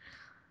 but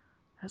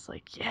I was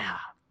like, yeah,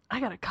 I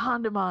got a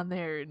condom on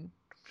there, and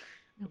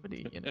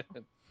nobody,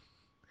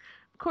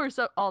 Of course,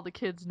 all the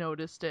kids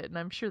noticed it, and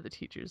I'm sure the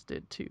teachers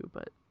did too,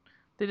 but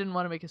they didn't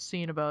want to make a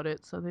scene about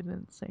it, so they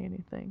didn't say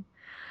anything.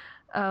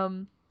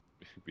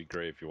 It'd be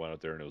great if you went out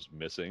there and it was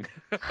missing.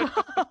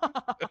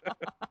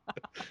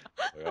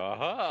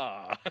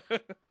 Aha!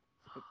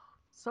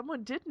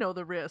 Someone did know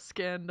the risk,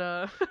 and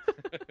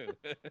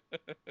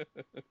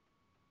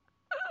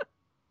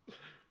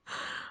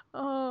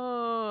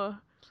oh,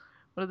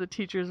 one of the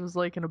teachers was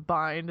like in a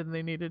bind, and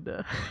they needed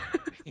to.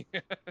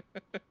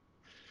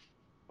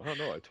 Oh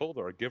no, I told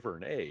her I'd give her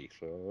an A.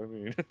 So I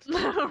mean,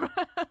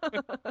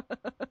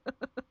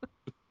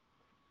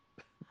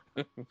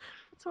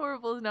 It's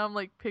horrible. Now I'm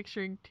like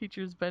picturing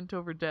teachers bent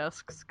over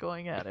desks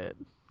going at it.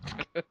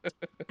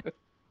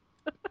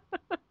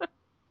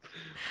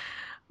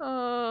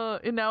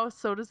 And now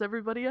so does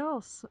everybody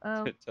else.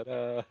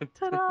 ta-da!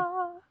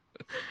 Ta-da!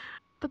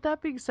 But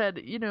that being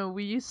said,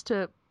 we used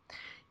to,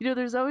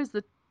 there's always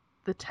the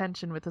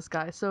tension with this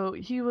guy. So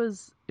it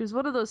was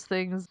one of those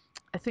things.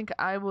 I think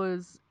I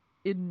was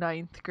in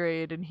ninth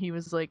grade and he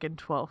was like in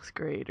 12th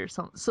grade or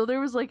something. So there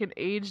was like an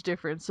age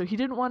difference. So he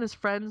didn't want his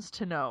friends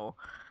to know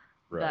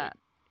Right. that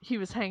he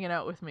was hanging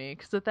out with me,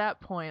 because at that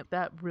point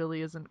that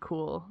really isn't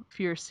cool. If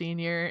you're a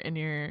senior and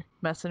you're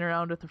messing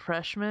around with a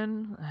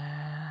freshman,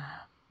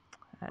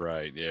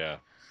 Right. Yeah.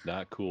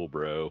 Not cool,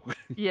 bro.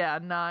 yeah,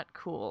 not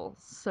cool.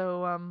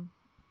 So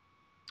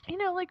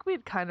like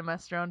we'd kind of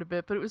messed around a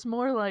bit, but it was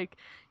more like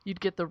you'd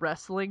get the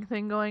wrestling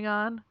thing going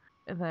on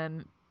and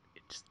then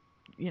just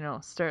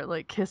start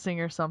like kissing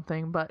or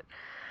something. But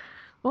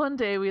one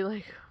day we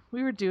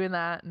were doing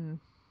that, and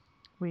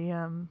we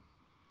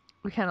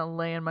kind of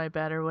lay in my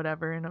bed or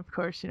whatever, and of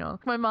course,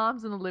 my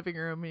mom's in the living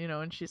room,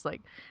 and she's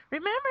like,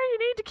 remember, you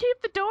need to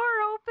keep the door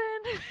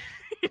open.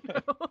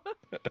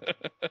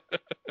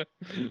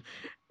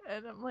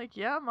 And I'm like,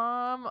 yeah,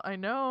 Mom, I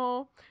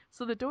know.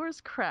 So the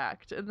door's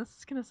cracked, and this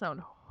is gonna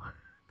sound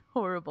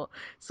horrible.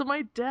 So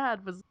my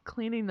dad was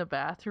cleaning the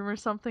bathroom or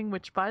something,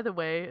 which, by the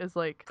way, is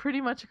like pretty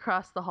much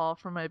across the hall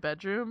from my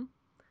bedroom,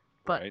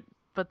 but Right.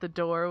 but the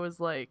door was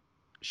like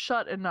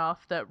shut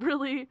enough that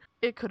really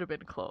it could have been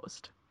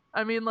closed.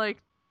 I mean,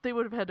 like, they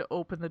would have had to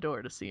open the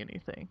door to see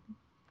anything.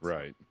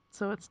 Right.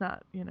 So it's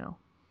not,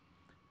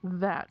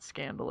 that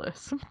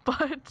scandalous.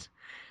 But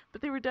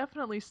they were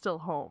definitely still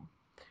home.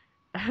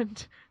 And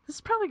this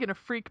is probably going to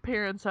freak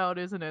parents out,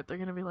 isn't it? They're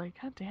going to be like,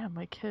 God damn,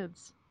 my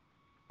kids.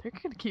 They're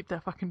going to keep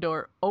that fucking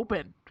door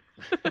open.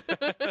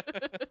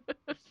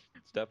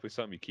 It's definitely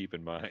something you keep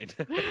in mind.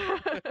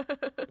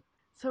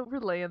 So we're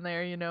laying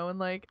there, and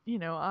like,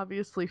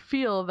 obviously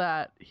feel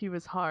that he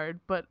was hard,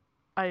 but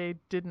I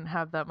didn't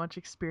have that much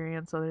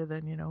experience other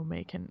than,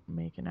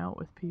 making out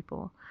with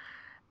people.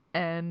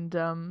 And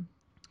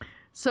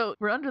so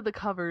we're under the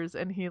covers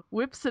and he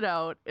whips it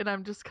out, and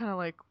I'm just kind of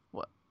like,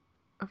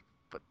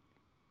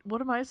 what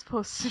am I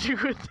supposed to do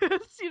with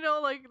this?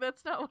 Like,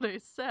 that's not what I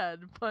said,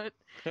 but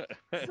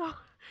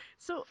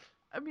so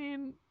I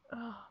mean,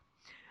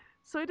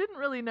 so I didn't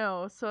really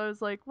know. So I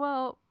was like,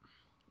 well,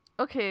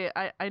 okay,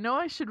 I know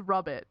I should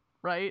rub it,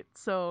 right?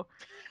 So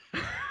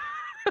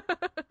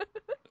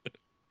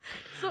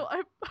so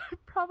I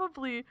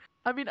probably,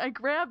 I mean, I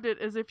grabbed it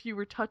as if you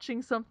were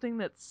touching something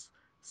that's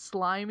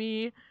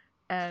slimy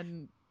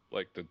and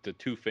Like the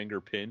two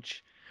finger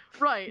pinch.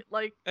 Right,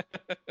 like,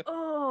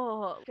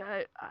 oh,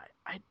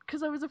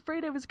 because I was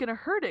afraid I was gonna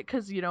hurt it,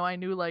 because I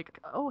knew, like,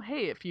 oh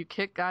hey, if you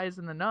kick guys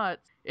in the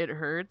nuts, it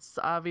hurts.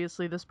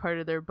 Obviously, this part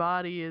of their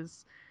body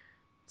is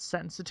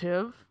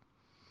sensitive,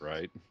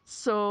 Right.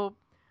 so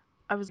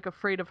I was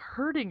afraid of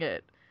hurting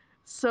it.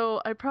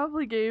 So I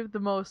probably gave the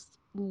most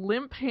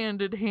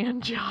limp-handed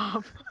hand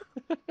job.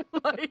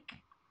 Like,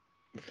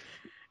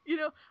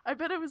 I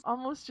bet I was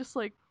almost just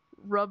like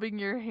rubbing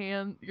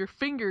your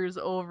fingers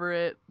over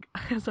it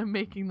as I'm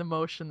making the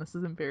motion. This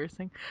is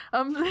embarrassing.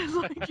 It's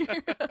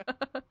like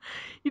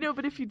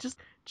but if you just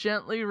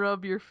gently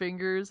rub your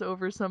fingers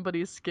over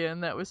somebody's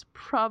skin, that was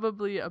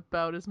probably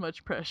about as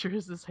much pressure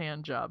as this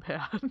hand job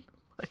had.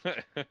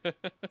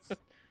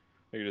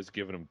 You're just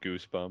giving them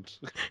goosebumps.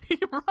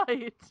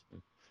 Right.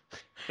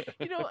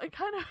 I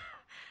kind of,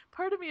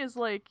 part of me is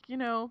like,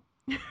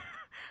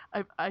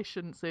 I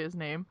shouldn't say his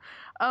name,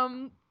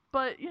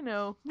 but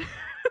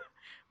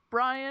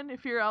Brian,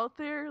 if you're out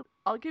there,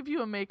 I'll give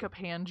you a makeup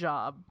hand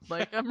job.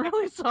 Like, I'm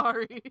really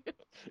sorry.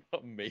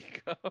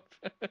 Makeup.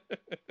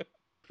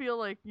 Feel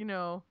like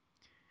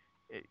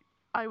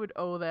I would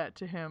owe that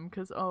to him,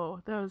 because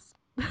that was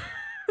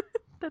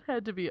that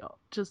had to be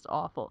just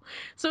awful.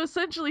 So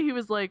essentially, he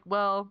was like,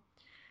 well.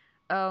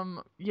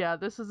 Yeah,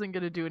 this isn't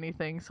gonna do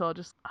anything, so I'll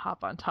just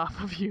hop on top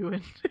of you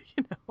and,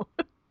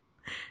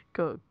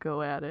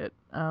 go at it.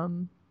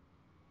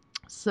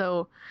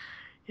 So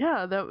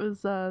yeah, that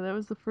was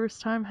the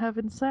first time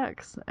having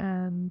sex,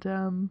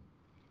 and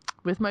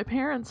with my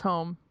parents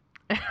home,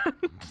 and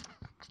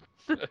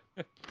the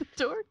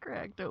door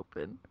cracked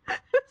open.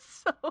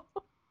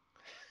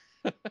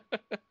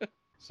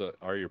 So,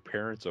 are your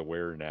parents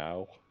aware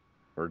now,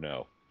 or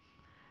no?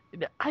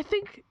 I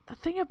think the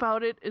thing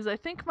about it is, I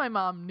think my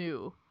mom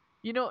knew.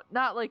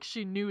 Not like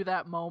she knew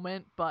that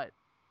moment, but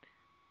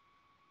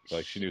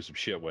Like she knew some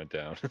shit went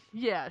down.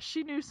 yeah,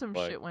 she knew some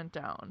Like- shit went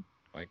down.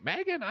 Like,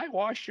 Megan, I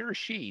washed your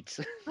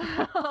sheets.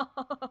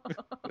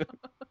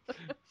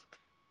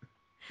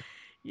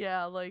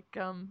 Yeah, like,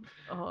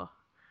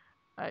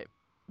 I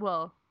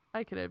well,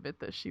 I can admit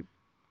that she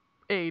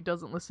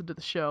doesn't listen to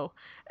the show,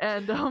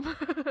 and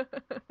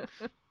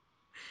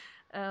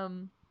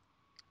um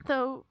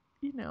though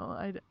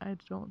I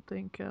don't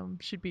think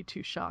she'd be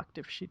too shocked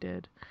if she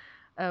did.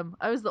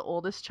 I was the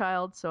oldest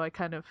child, so I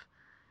kind of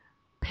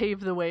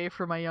paved the way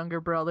for my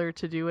younger brother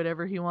to do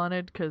whatever he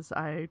wanted, because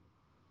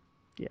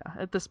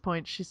at this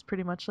point she's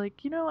pretty much like,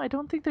 I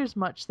don't think there's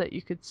much that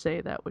you could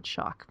say that would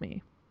shock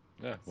me.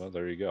 Yeah, well,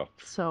 there you go.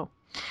 So,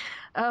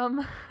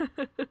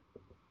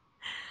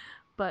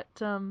 but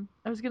I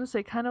was gonna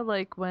say, kind of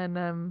like when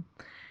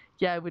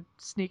I would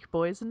sneak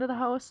boys into the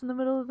house in the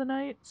middle of the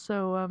night.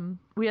 So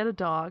we had a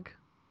dog,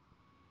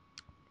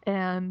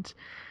 and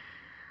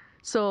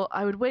so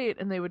I would wait,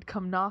 and they would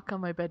come knock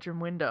on my bedroom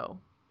window,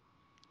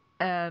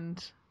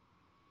 and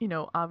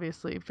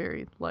obviously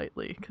very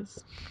lightly,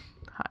 because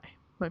hi,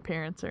 my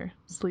parents are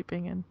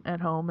sleeping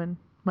at home, and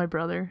my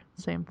brother,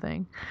 same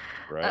thing.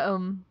 Right.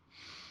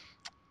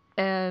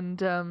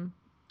 And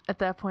at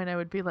that point I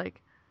would be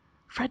like,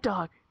 Fred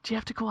dog, do you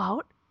have to go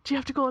out? Do you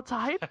have to go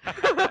outside?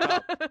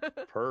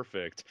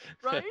 Perfect.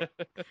 Right?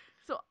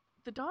 So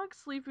the dog's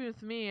sleeping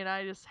with me, and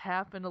I just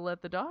happen to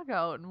let the dog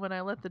out. And when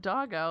I let the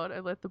dog out, I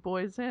let the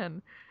boys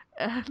in.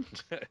 And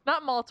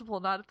not multiple,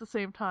 not at the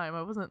same time.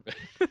 I wasn't.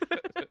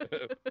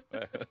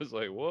 I was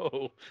like,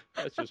 whoa,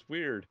 that's just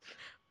weird.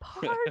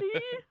 Party!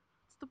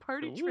 It's the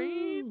party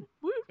train.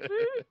 Woo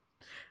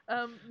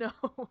woo! No.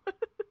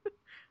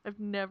 I've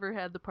never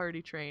had the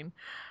party train.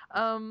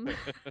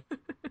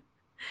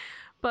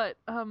 But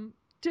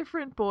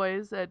different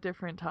boys at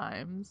different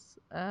times.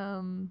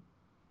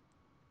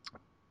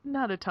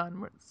 Not a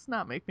ton. Let's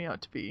not make me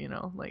out to be,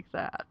 like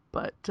that.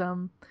 But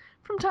from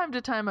time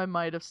to time, I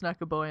might have snuck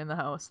a boy in the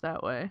house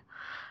that way.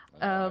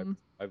 I've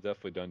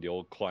definitely done the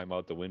old climb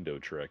out the window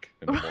trick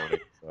in the morning.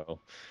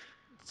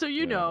 So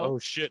oh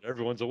shit,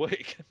 everyone's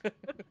awake. I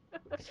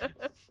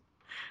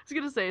was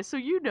gonna say, so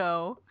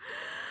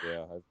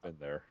Yeah, I've been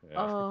there. Yeah.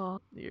 Oh,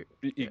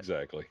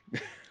 Exactly.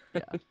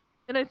 Yeah,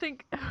 and I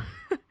think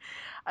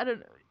I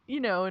don't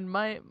know, and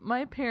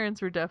my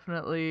parents were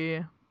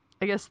definitely,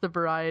 I guess, the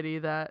variety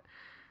that.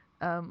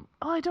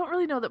 I don't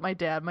really know that my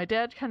dad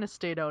kind of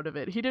stayed out of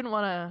it. He didn't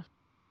want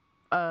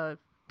to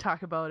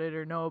talk about it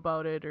or know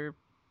about it or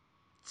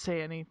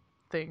say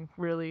anything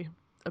really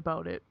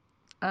about it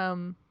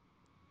at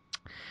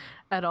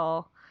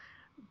all.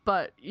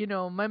 But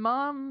my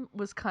mom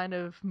was kind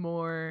of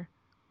more,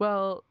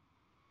 well,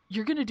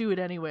 you're gonna do it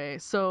anyway,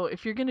 so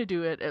if you're gonna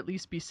do it, at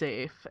least be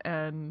safe.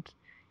 And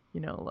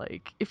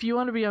like, if you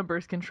want to be on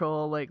birth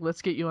control, like,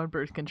 let's get you on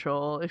birth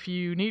control. If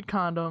you need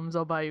condoms,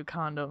 I'll buy you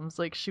condoms.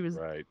 Like, she was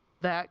Right.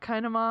 that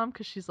kind of mom,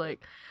 because she's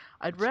like,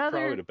 It's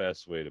probably the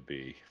best way to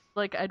be.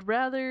 Like, I'd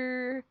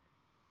rather,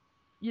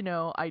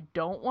 I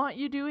don't want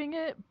you doing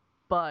it,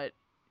 but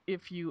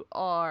if you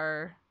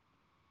are,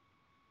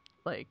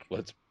 like,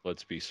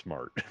 let's be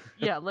smart.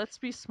 yeah, let's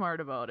be smart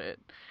about it.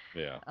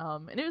 Yeah.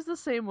 And it was the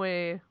same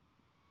way.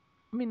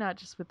 I mean, not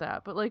just with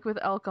that, but like with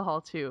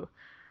alcohol too.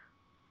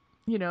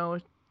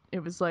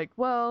 it was like,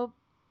 well,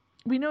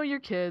 we know you're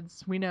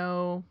kids. We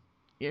know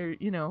you're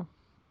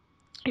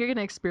going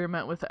to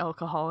experiment with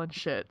alcohol and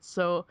shit.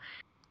 So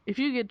if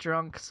you get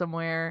drunk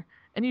somewhere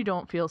and you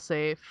don't feel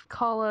safe,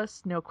 call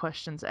us, no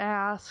questions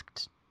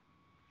asked.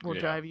 We'll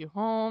drive you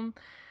home.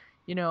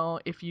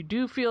 If you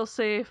do feel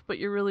safe but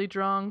you're really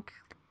drunk,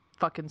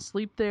 fucking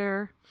sleep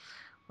there.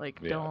 Like,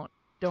 Yeah.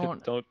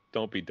 don't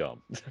don't be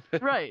dumb.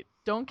 right.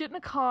 Don't get in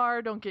a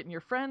car, don't get in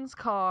your friend's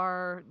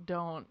car,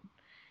 don't,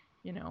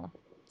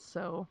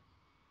 So,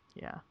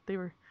 yeah, they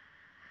were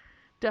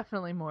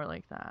definitely more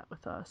like that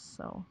with us.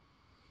 So,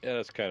 Yeah,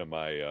 that's kind of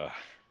my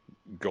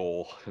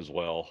goal as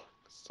well.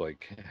 It's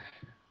like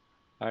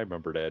I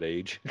remember that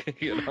age,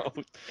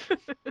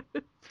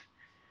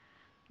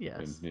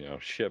 yes.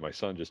 And shit, my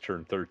son just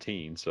turned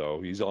 13,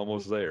 so he's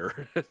almost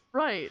there.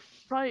 Right.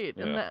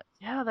 And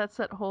Yeah. that's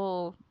that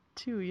whole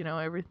too,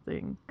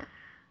 everything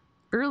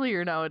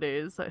earlier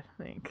nowadays, I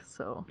think.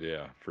 So,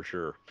 Yeah, for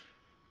sure.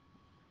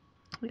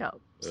 yeah. Uh,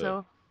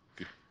 So,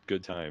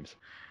 good times.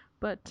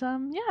 but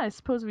yeah, I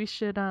suppose we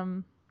should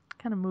kind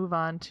of move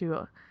on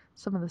to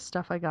some of the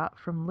stuff I got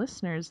from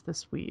listeners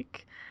this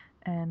week.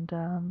 And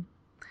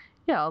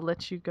yeah, I'll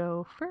let you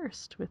go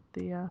first with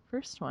the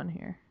first one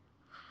here.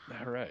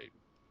 All right.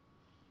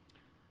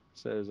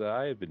 Says,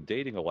 I had been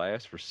dating a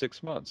lass for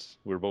 6 months.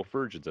 We were both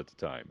virgins at the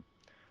time.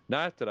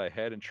 Not that I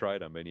hadn't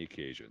tried on many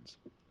occasions.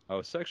 I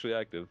was sexually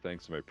active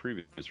thanks to my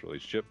previous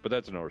relationship, but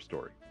that's another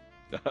story.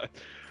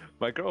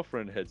 My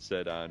girlfriend had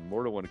said on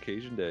more than one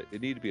occasion that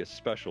it needed to be a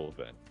special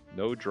event.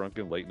 No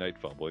drunken late night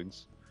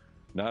fumblings.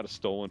 Not a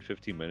stolen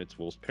 15 minutes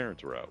whilst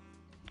parents were out.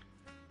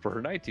 For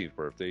her 19th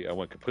birthday, I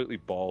went completely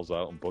balls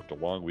out and booked a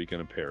long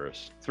weekend in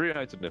Paris. 3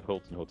 nights in the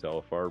Hilton Hotel,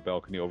 a far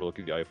balcony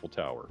overlooking the Eiffel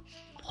Tower.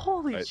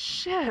 Holy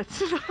shit!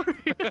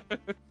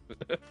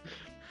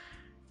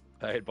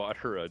 I had bought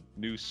her a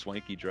new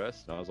swanky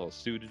dress, and I was all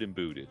suited and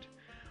booted.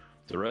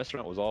 The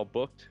restaurant was all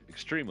booked,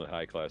 extremely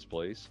high-class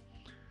place.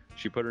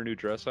 She put her new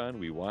dress on,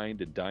 we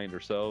wined and dined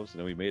ourselves, and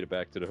then we made it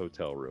back to the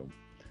hotel room.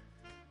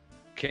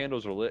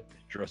 Candles were lit,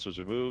 dress was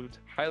removed,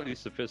 highly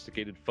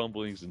sophisticated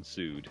fumblings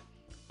ensued.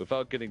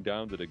 Without getting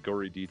down to the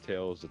gory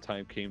details, the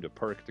time came to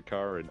park the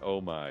car, and oh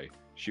my,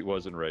 she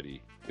wasn't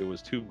ready. It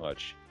was too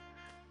much.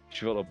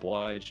 She felt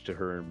obliged to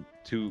her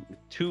to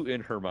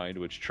in her mind,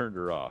 which turned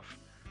her off.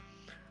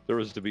 There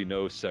was to be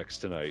no sex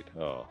tonight.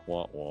 Oh,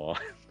 wah wah.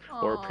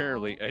 Or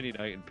apparently any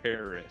night in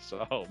Paris.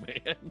 Oh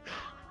man.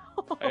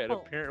 I had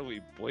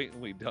apparently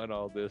blatantly done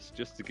all this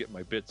just to get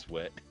my bits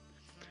wet,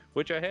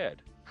 which I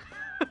had.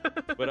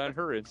 But on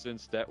her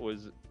instance, that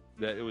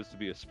it was to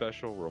be a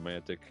special,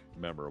 romantic,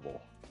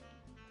 memorable.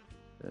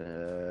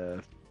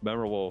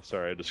 Memorable.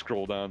 Sorry, I had to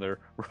scroll down there.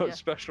 Yeah.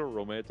 Special,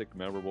 romantic,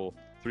 memorable.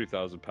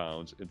 3,000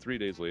 pounds, and 3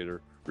 days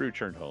later, we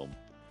returned home.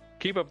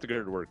 Keep up the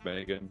good work,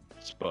 Megan.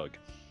 Spug.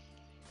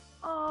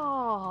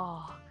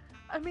 Oh,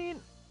 I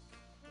mean,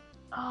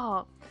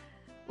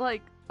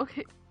 like,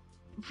 okay,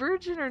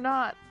 virgin or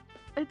not,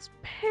 it's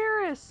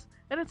Paris,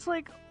 and it's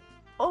like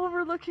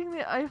overlooking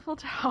the Eiffel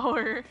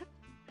Tower.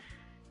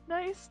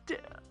 Nice.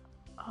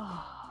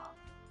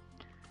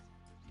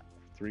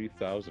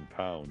 3,000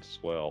 pounds.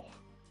 Well,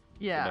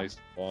 Yeah. a nice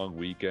long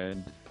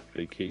weekend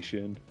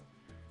vacation.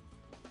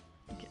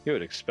 You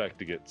would expect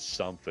to get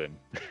something.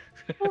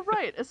 Well,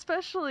 right,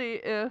 especially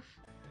if,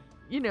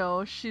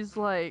 she's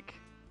like,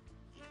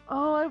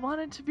 oh, I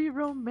wanted to be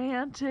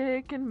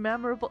romantic and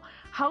memorable.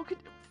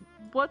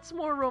 What's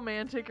more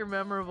romantic or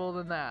memorable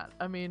than that?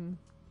 I mean,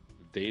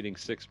 Dating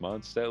 6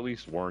 months, that at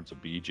least warrants a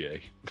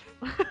BJ.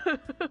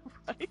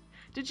 right?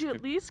 Did you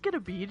at least get a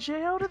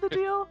BJ out of the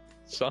deal?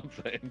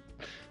 Something.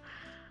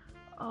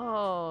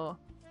 Oh,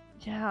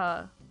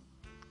 yeah.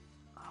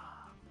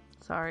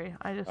 Sorry,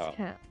 I just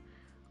can't.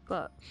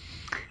 But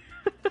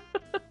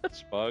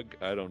Spug,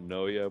 I don't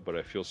know you, but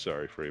I feel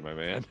sorry for you, my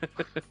man.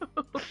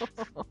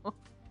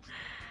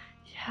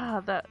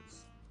 yeah,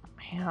 that's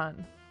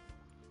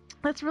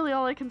really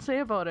all I can say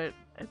about it.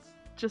 It's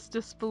just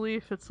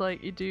disbelief. It's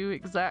like you do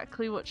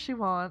exactly what she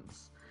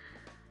wants,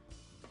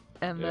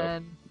 and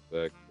then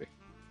Exactly.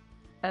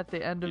 at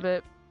the end of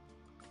it,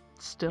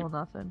 still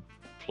nothing.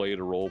 Played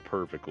a role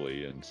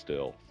perfectly, and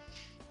still.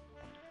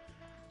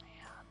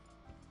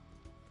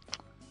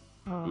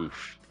 Oh.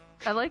 Oof.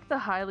 I like the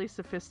highly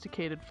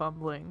sophisticated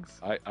fumblings.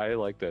 I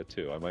like that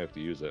too. I might have to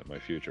use that in my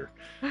future.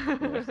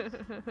 Yeah,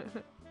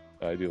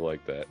 I do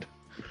like that.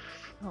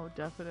 Oh,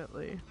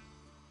 definitely.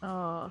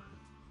 Oh,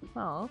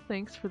 well,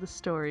 thanks for the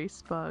story,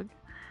 Spug.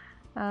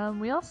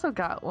 We also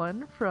got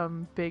one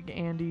from Big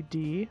Andy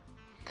D.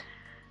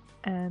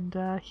 And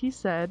he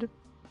said,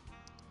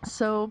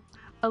 so,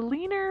 a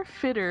leaner,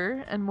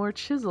 fitter, and more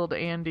chiseled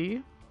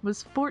Andy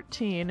was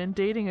 14 and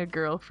dating a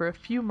girl for a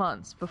few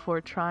months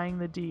before trying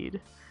the deed.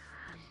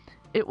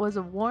 It was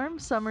a warm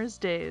summer's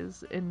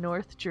days in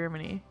North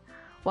Germany,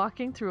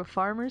 walking through a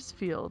farmer's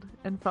field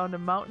and found a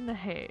mountain of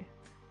hay,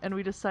 and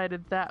we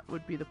decided that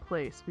would be the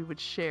place we would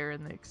share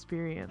in the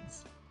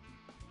experience.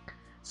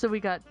 So we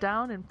got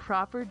down and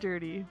proper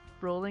dirty,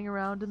 rolling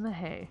around in the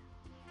hay.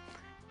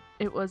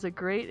 It was a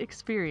great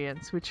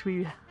experience, which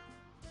we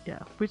Yeah,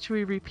 which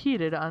we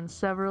repeated on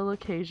several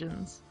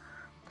occasions.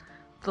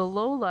 The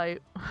lowlight,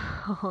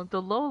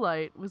 the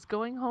lowlight was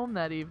going home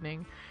that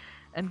evening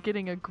and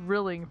getting a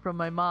grilling from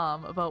my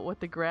mom about what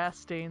the grass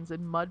stains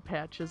and mud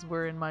patches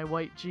were in my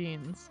white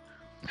jeans.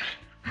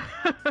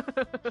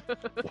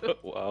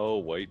 Wow,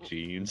 white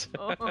jeans.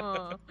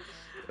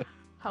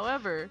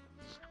 However,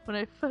 when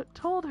I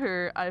told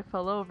her I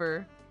fell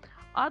over,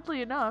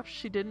 oddly enough,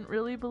 she didn't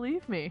really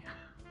believe me.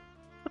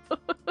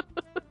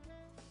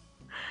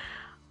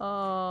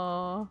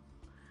 Oh,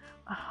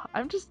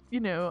 I'm just,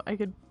 I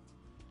could,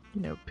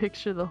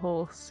 picture the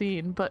whole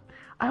scene, but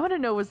I want to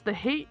know, was the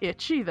hay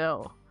itchy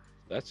though?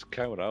 That's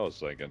kind of what I was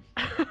thinking.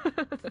 I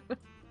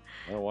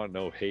don't want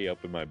no hay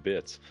up in my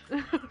bits.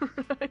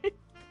 Right?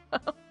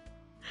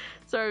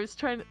 Sorry, I was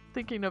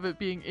thinking of it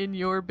being in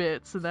your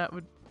bits, and that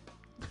would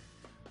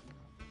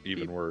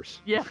Even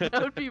worse. Yeah,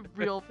 that would be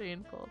real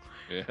painful.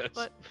 Yes.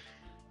 But,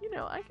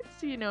 I can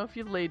see, if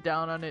you laid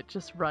down on it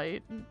just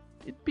right,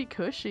 it'd be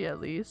cushy at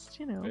least,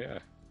 Yeah.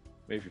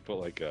 Maybe if you put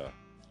like a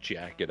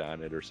jacket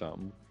on it or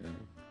something.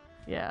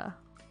 Yeah.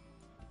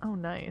 Oh,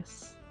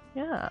 nice.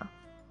 Yeah.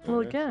 Yeah,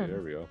 Well, see, again.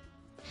 there we go.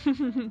 A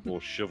little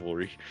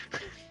chivalry.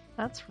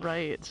 That's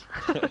right.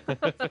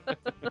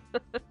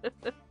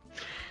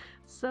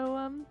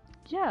 So,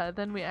 yeah,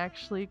 then we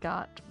actually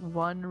got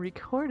one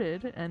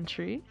recorded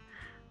entry,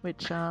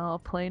 which I'll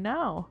play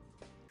now.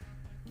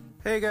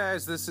 Hey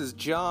guys, this is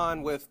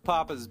John with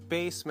Papa's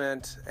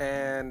Basement,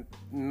 and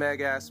Meg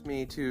asked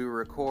me to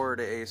record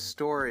a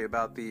story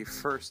about the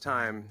first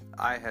time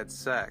I had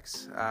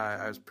sex.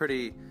 I was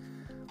pretty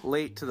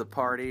late to the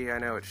party. I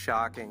know it's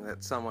shocking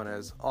that someone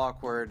as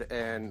awkward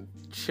and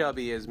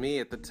chubby as me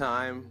at the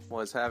time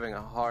was having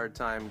a hard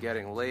time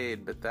getting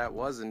laid, but that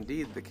was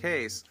indeed the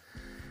case.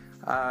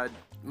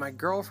 My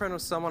girlfriend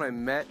was someone I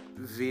met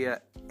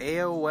via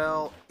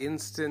AOL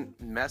Instant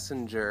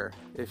Messenger,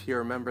 if you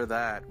remember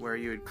that, where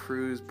you would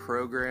cruise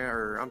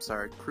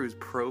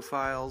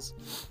profiles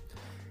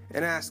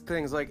and ask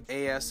things like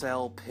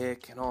ASL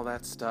pic and all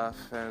that stuff.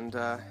 And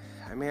I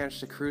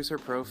managed to cruise her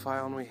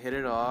profile and we hit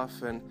it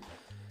off. And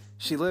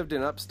she lived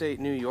in upstate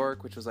New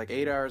York, which was like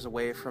 8 hours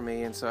away from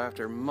me. And so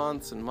after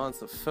months and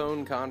months of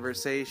phone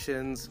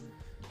conversations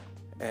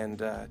and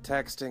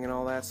texting and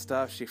all that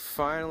stuff, she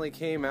finally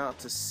came out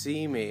to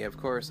see me. Of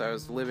course, I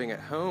was living at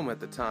home at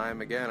the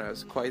time. Again, I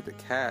was quite the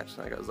catch.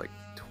 Like, I was like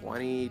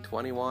 20,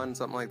 21,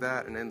 something like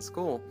that, and in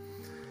school.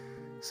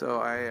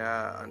 So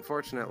I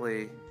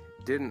unfortunately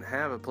didn't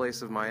have a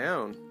place of my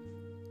own.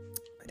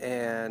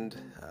 And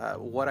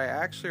what I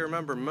actually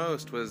remember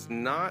most was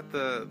not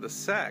the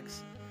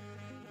sex,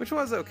 which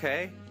was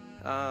okay.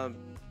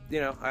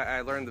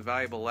 I learned the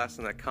valuable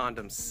lesson that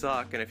condoms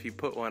suck, and if you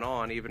put one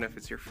on, even if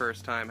it's your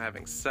first time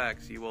having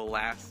sex, you will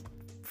last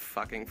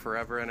fucking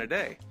forever and a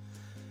day.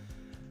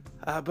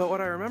 But what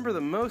I remember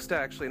the most,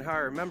 actually, and how I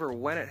remember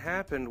when it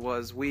happened,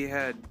 was we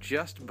had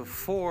just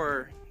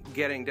before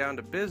getting down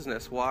to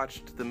business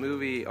watched the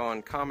movie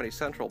on Comedy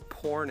Central,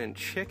 Porn and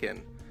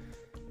Chicken.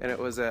 And it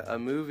was a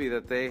movie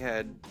that they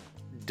had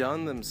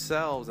done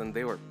themselves, and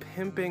they were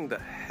pimping the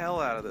hell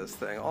out of this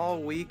thing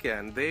all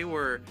weekend. They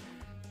were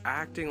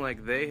acting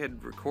like they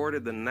had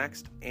recorded the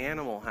next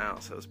Animal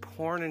House. It was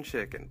porn and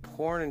chicken,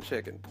 porn and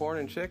chicken, porn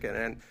and chicken.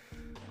 And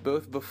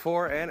both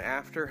before and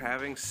after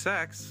having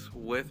sex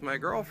with my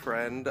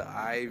girlfriend,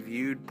 I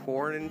viewed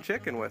porn and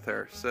chicken with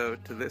her. So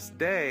to this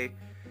day,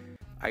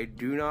 I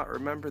do not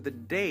remember the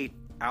date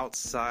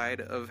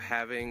outside of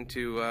having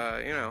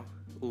to,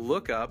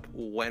 look up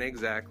when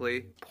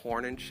exactly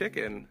Porn and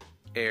Chicken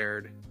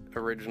aired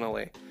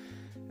originally.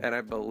 And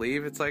I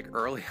believe it's like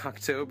early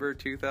October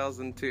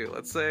 2002.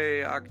 Let's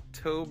say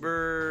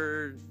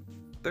October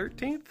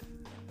 13th,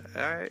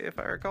 if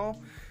I recall.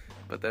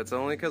 But that's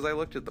only because I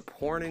looked at the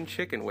Porn and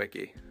Chicken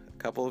wiki a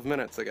couple of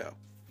minutes ago.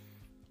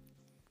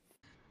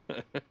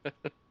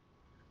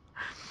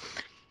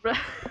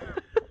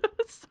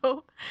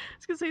 So, I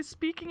was going to say,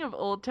 speaking of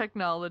old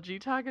technology,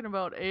 talking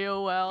about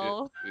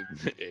AOL.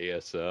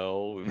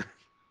 ASL.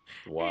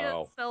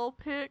 Wow. ASL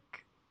pic.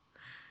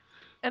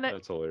 And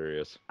That's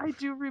hilarious. I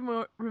do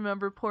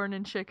remember Porn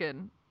and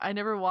Chicken. I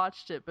never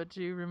watched it, but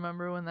do you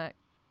remember when that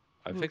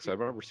I think so. I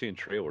remember seeing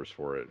trailers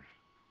for it.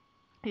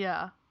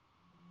 Yeah.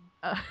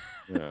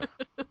 Yeah.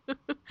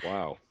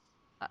 Wow.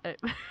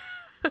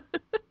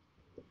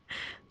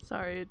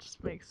 Sorry, it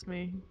just makes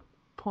me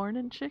Porn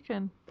and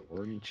Chicken.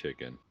 Porn and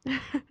Chicken.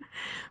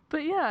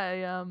 But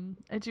yeah,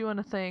 I do want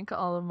to thank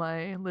all of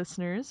my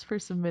listeners for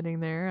submitting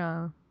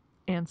their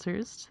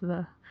answers to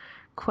the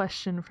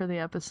question for the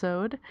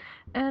episode.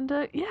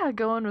 And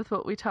going with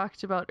what we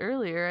talked about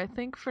earlier, I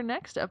think for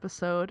next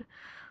episode,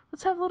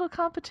 let's have a little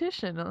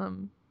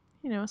competition.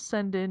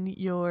 Send in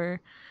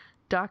your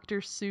Dr.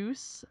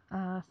 Seuss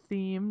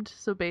themed.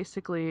 So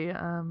basically,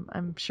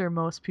 I'm sure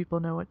most people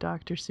know what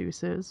Dr.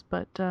 Seuss is,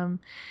 but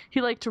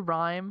he liked to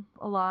rhyme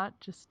a lot.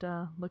 Just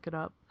look it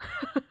up.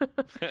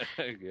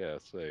 Yeah,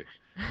 say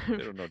they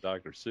don't know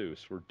Dr.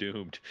 Seuss. We're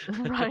doomed.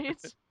 Right?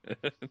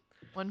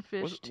 One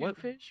fish, Was- two what-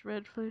 fish,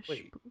 red fish,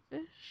 Wait. blue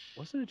fish.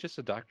 Wasn't it just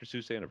a Dr.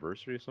 Seuss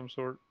anniversary of some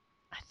sort?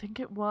 I think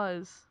it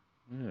was.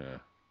 Yeah.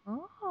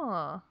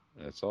 Oh.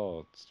 That's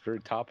all. It's very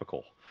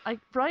topical.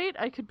 Right?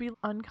 I could be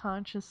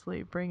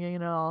unconsciously bringing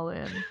it all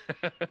in.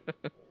 I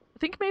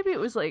think maybe it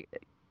was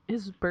like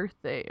his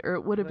birthday, or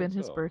it would I have been think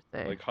his so.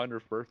 birthday. Like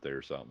 100th birthday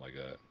or something like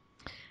that.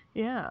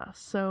 Yeah,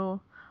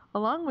 so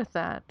along with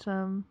that,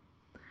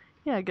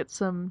 get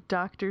some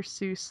Dr.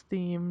 Seuss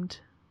themed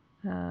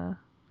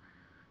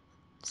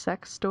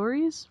sex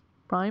stories,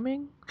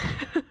 rhyming.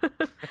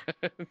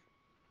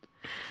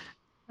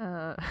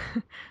 uh,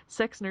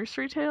 sex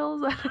nursery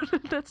tales?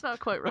 That's not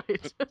quite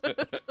right.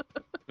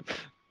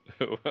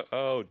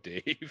 Oh,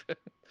 Dave.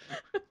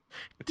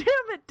 Damn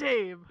it,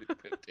 Dave!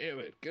 Damn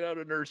it. Get out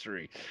of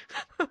nursery.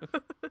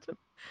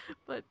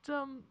 But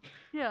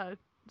yeah,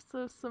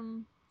 so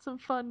some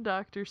fun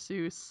Dr.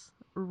 Seuss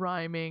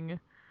rhyming,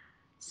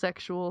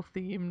 sexual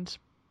themed,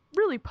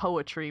 really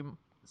poetry.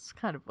 It's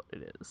kind of what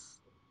it is.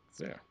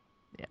 Yeah.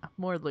 Yeah,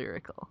 more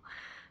lyrical.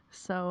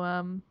 So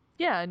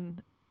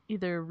and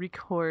either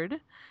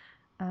record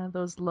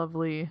those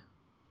lovely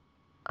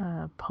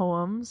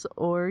poems,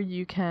 or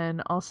you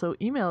can also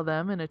email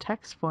them in a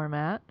text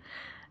format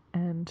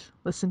and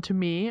listen to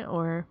me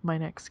or my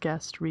next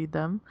guest read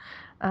them.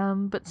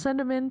 But send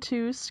them in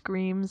to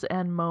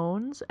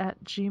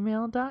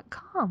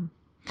screamsandmoans@gmail.com.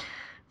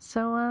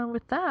 So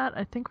with that,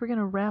 I think we're going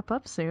to wrap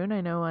up soon. I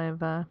know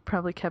I've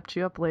probably kept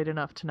you up late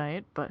enough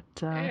tonight, but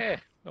No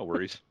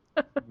worries.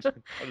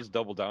 I'll just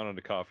double down on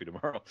the coffee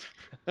tomorrow.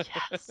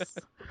 yes.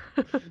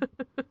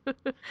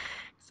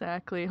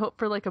 Exactly. Hope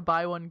for like a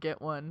buy one,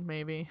 get one,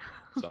 maybe.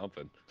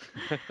 Something.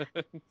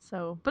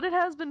 So, but it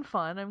has been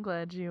fun. I'm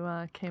glad you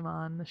came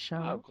on the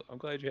show. I'm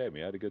glad you had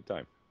me. I had a good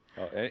time.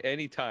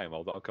 Anytime.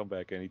 I'll come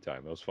back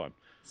anytime. That was fun.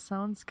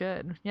 Sounds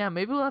good. Yeah,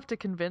 maybe we'll have to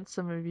convince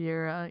some of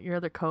your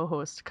other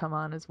co-hosts to come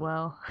on as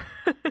well.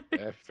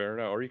 Fair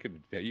enough. Or you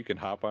can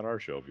hop on our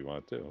show if you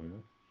want to. You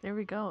know? There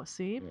we go.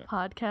 See, Yeah.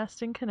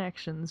 podcasting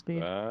connections,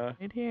 baby,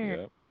 right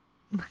here.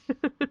 Yeah.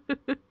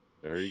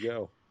 There you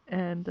go.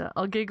 And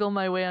I'll giggle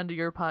my way onto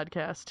your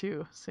podcast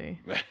too. See.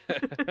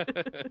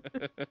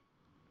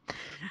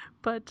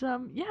 But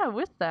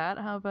with that,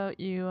 how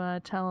about you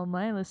tell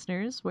my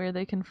listeners where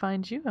they can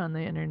find you on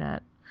the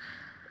internet?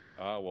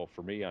 Well,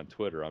 for me on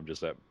Twitter, I'm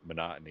just at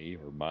monotony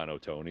or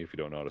monotony if you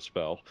don't know how to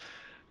spell.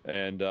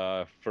 And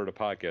for the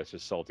podcast,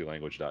 it's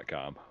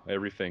saltylanguage.com.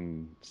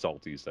 Everything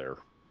salty's there.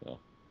 So.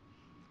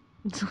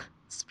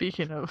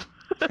 Speaking of.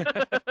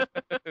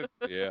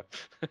 Yeah.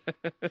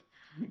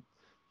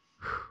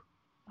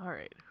 All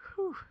right.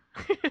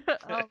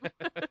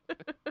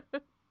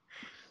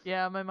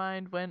 Yeah, my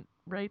mind went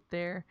right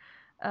there.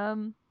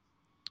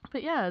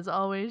 But yeah, as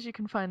always, you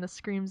can find the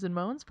Screams and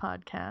Moans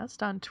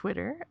podcast on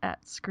Twitter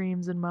at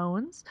Screams and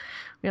Moans.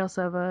 We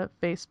also have a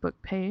Facebook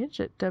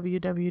page at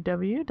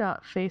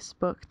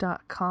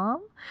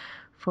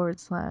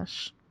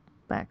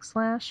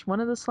www.facebook.com// one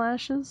of the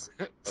slashes?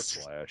 A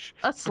slash.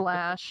 A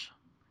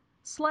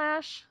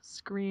slash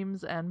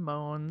Screams and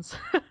Moans.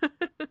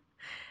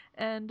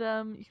 And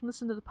you can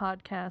listen to the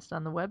podcast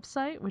on the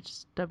website, which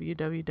is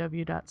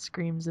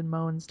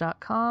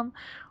www.screamsandmoans.com,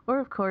 or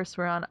of course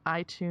we're on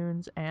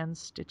iTunes and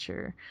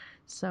Stitcher.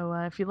 So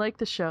if you like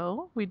the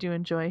show, we do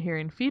enjoy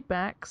hearing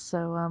feedback,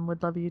 so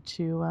would love you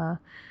to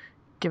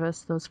give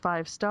us those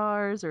 5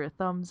 stars or a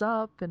thumbs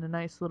up and a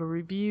nice little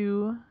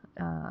review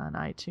on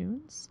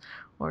iTunes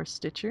or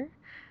Stitcher.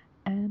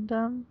 And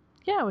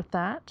with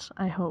that,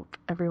 I hope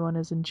everyone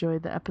has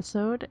enjoyed the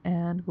episode,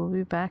 and we'll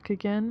be back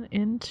again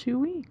in 2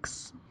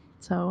 weeks.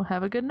 So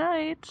have a good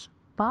night.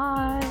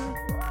 Bye.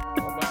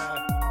 Bye-bye.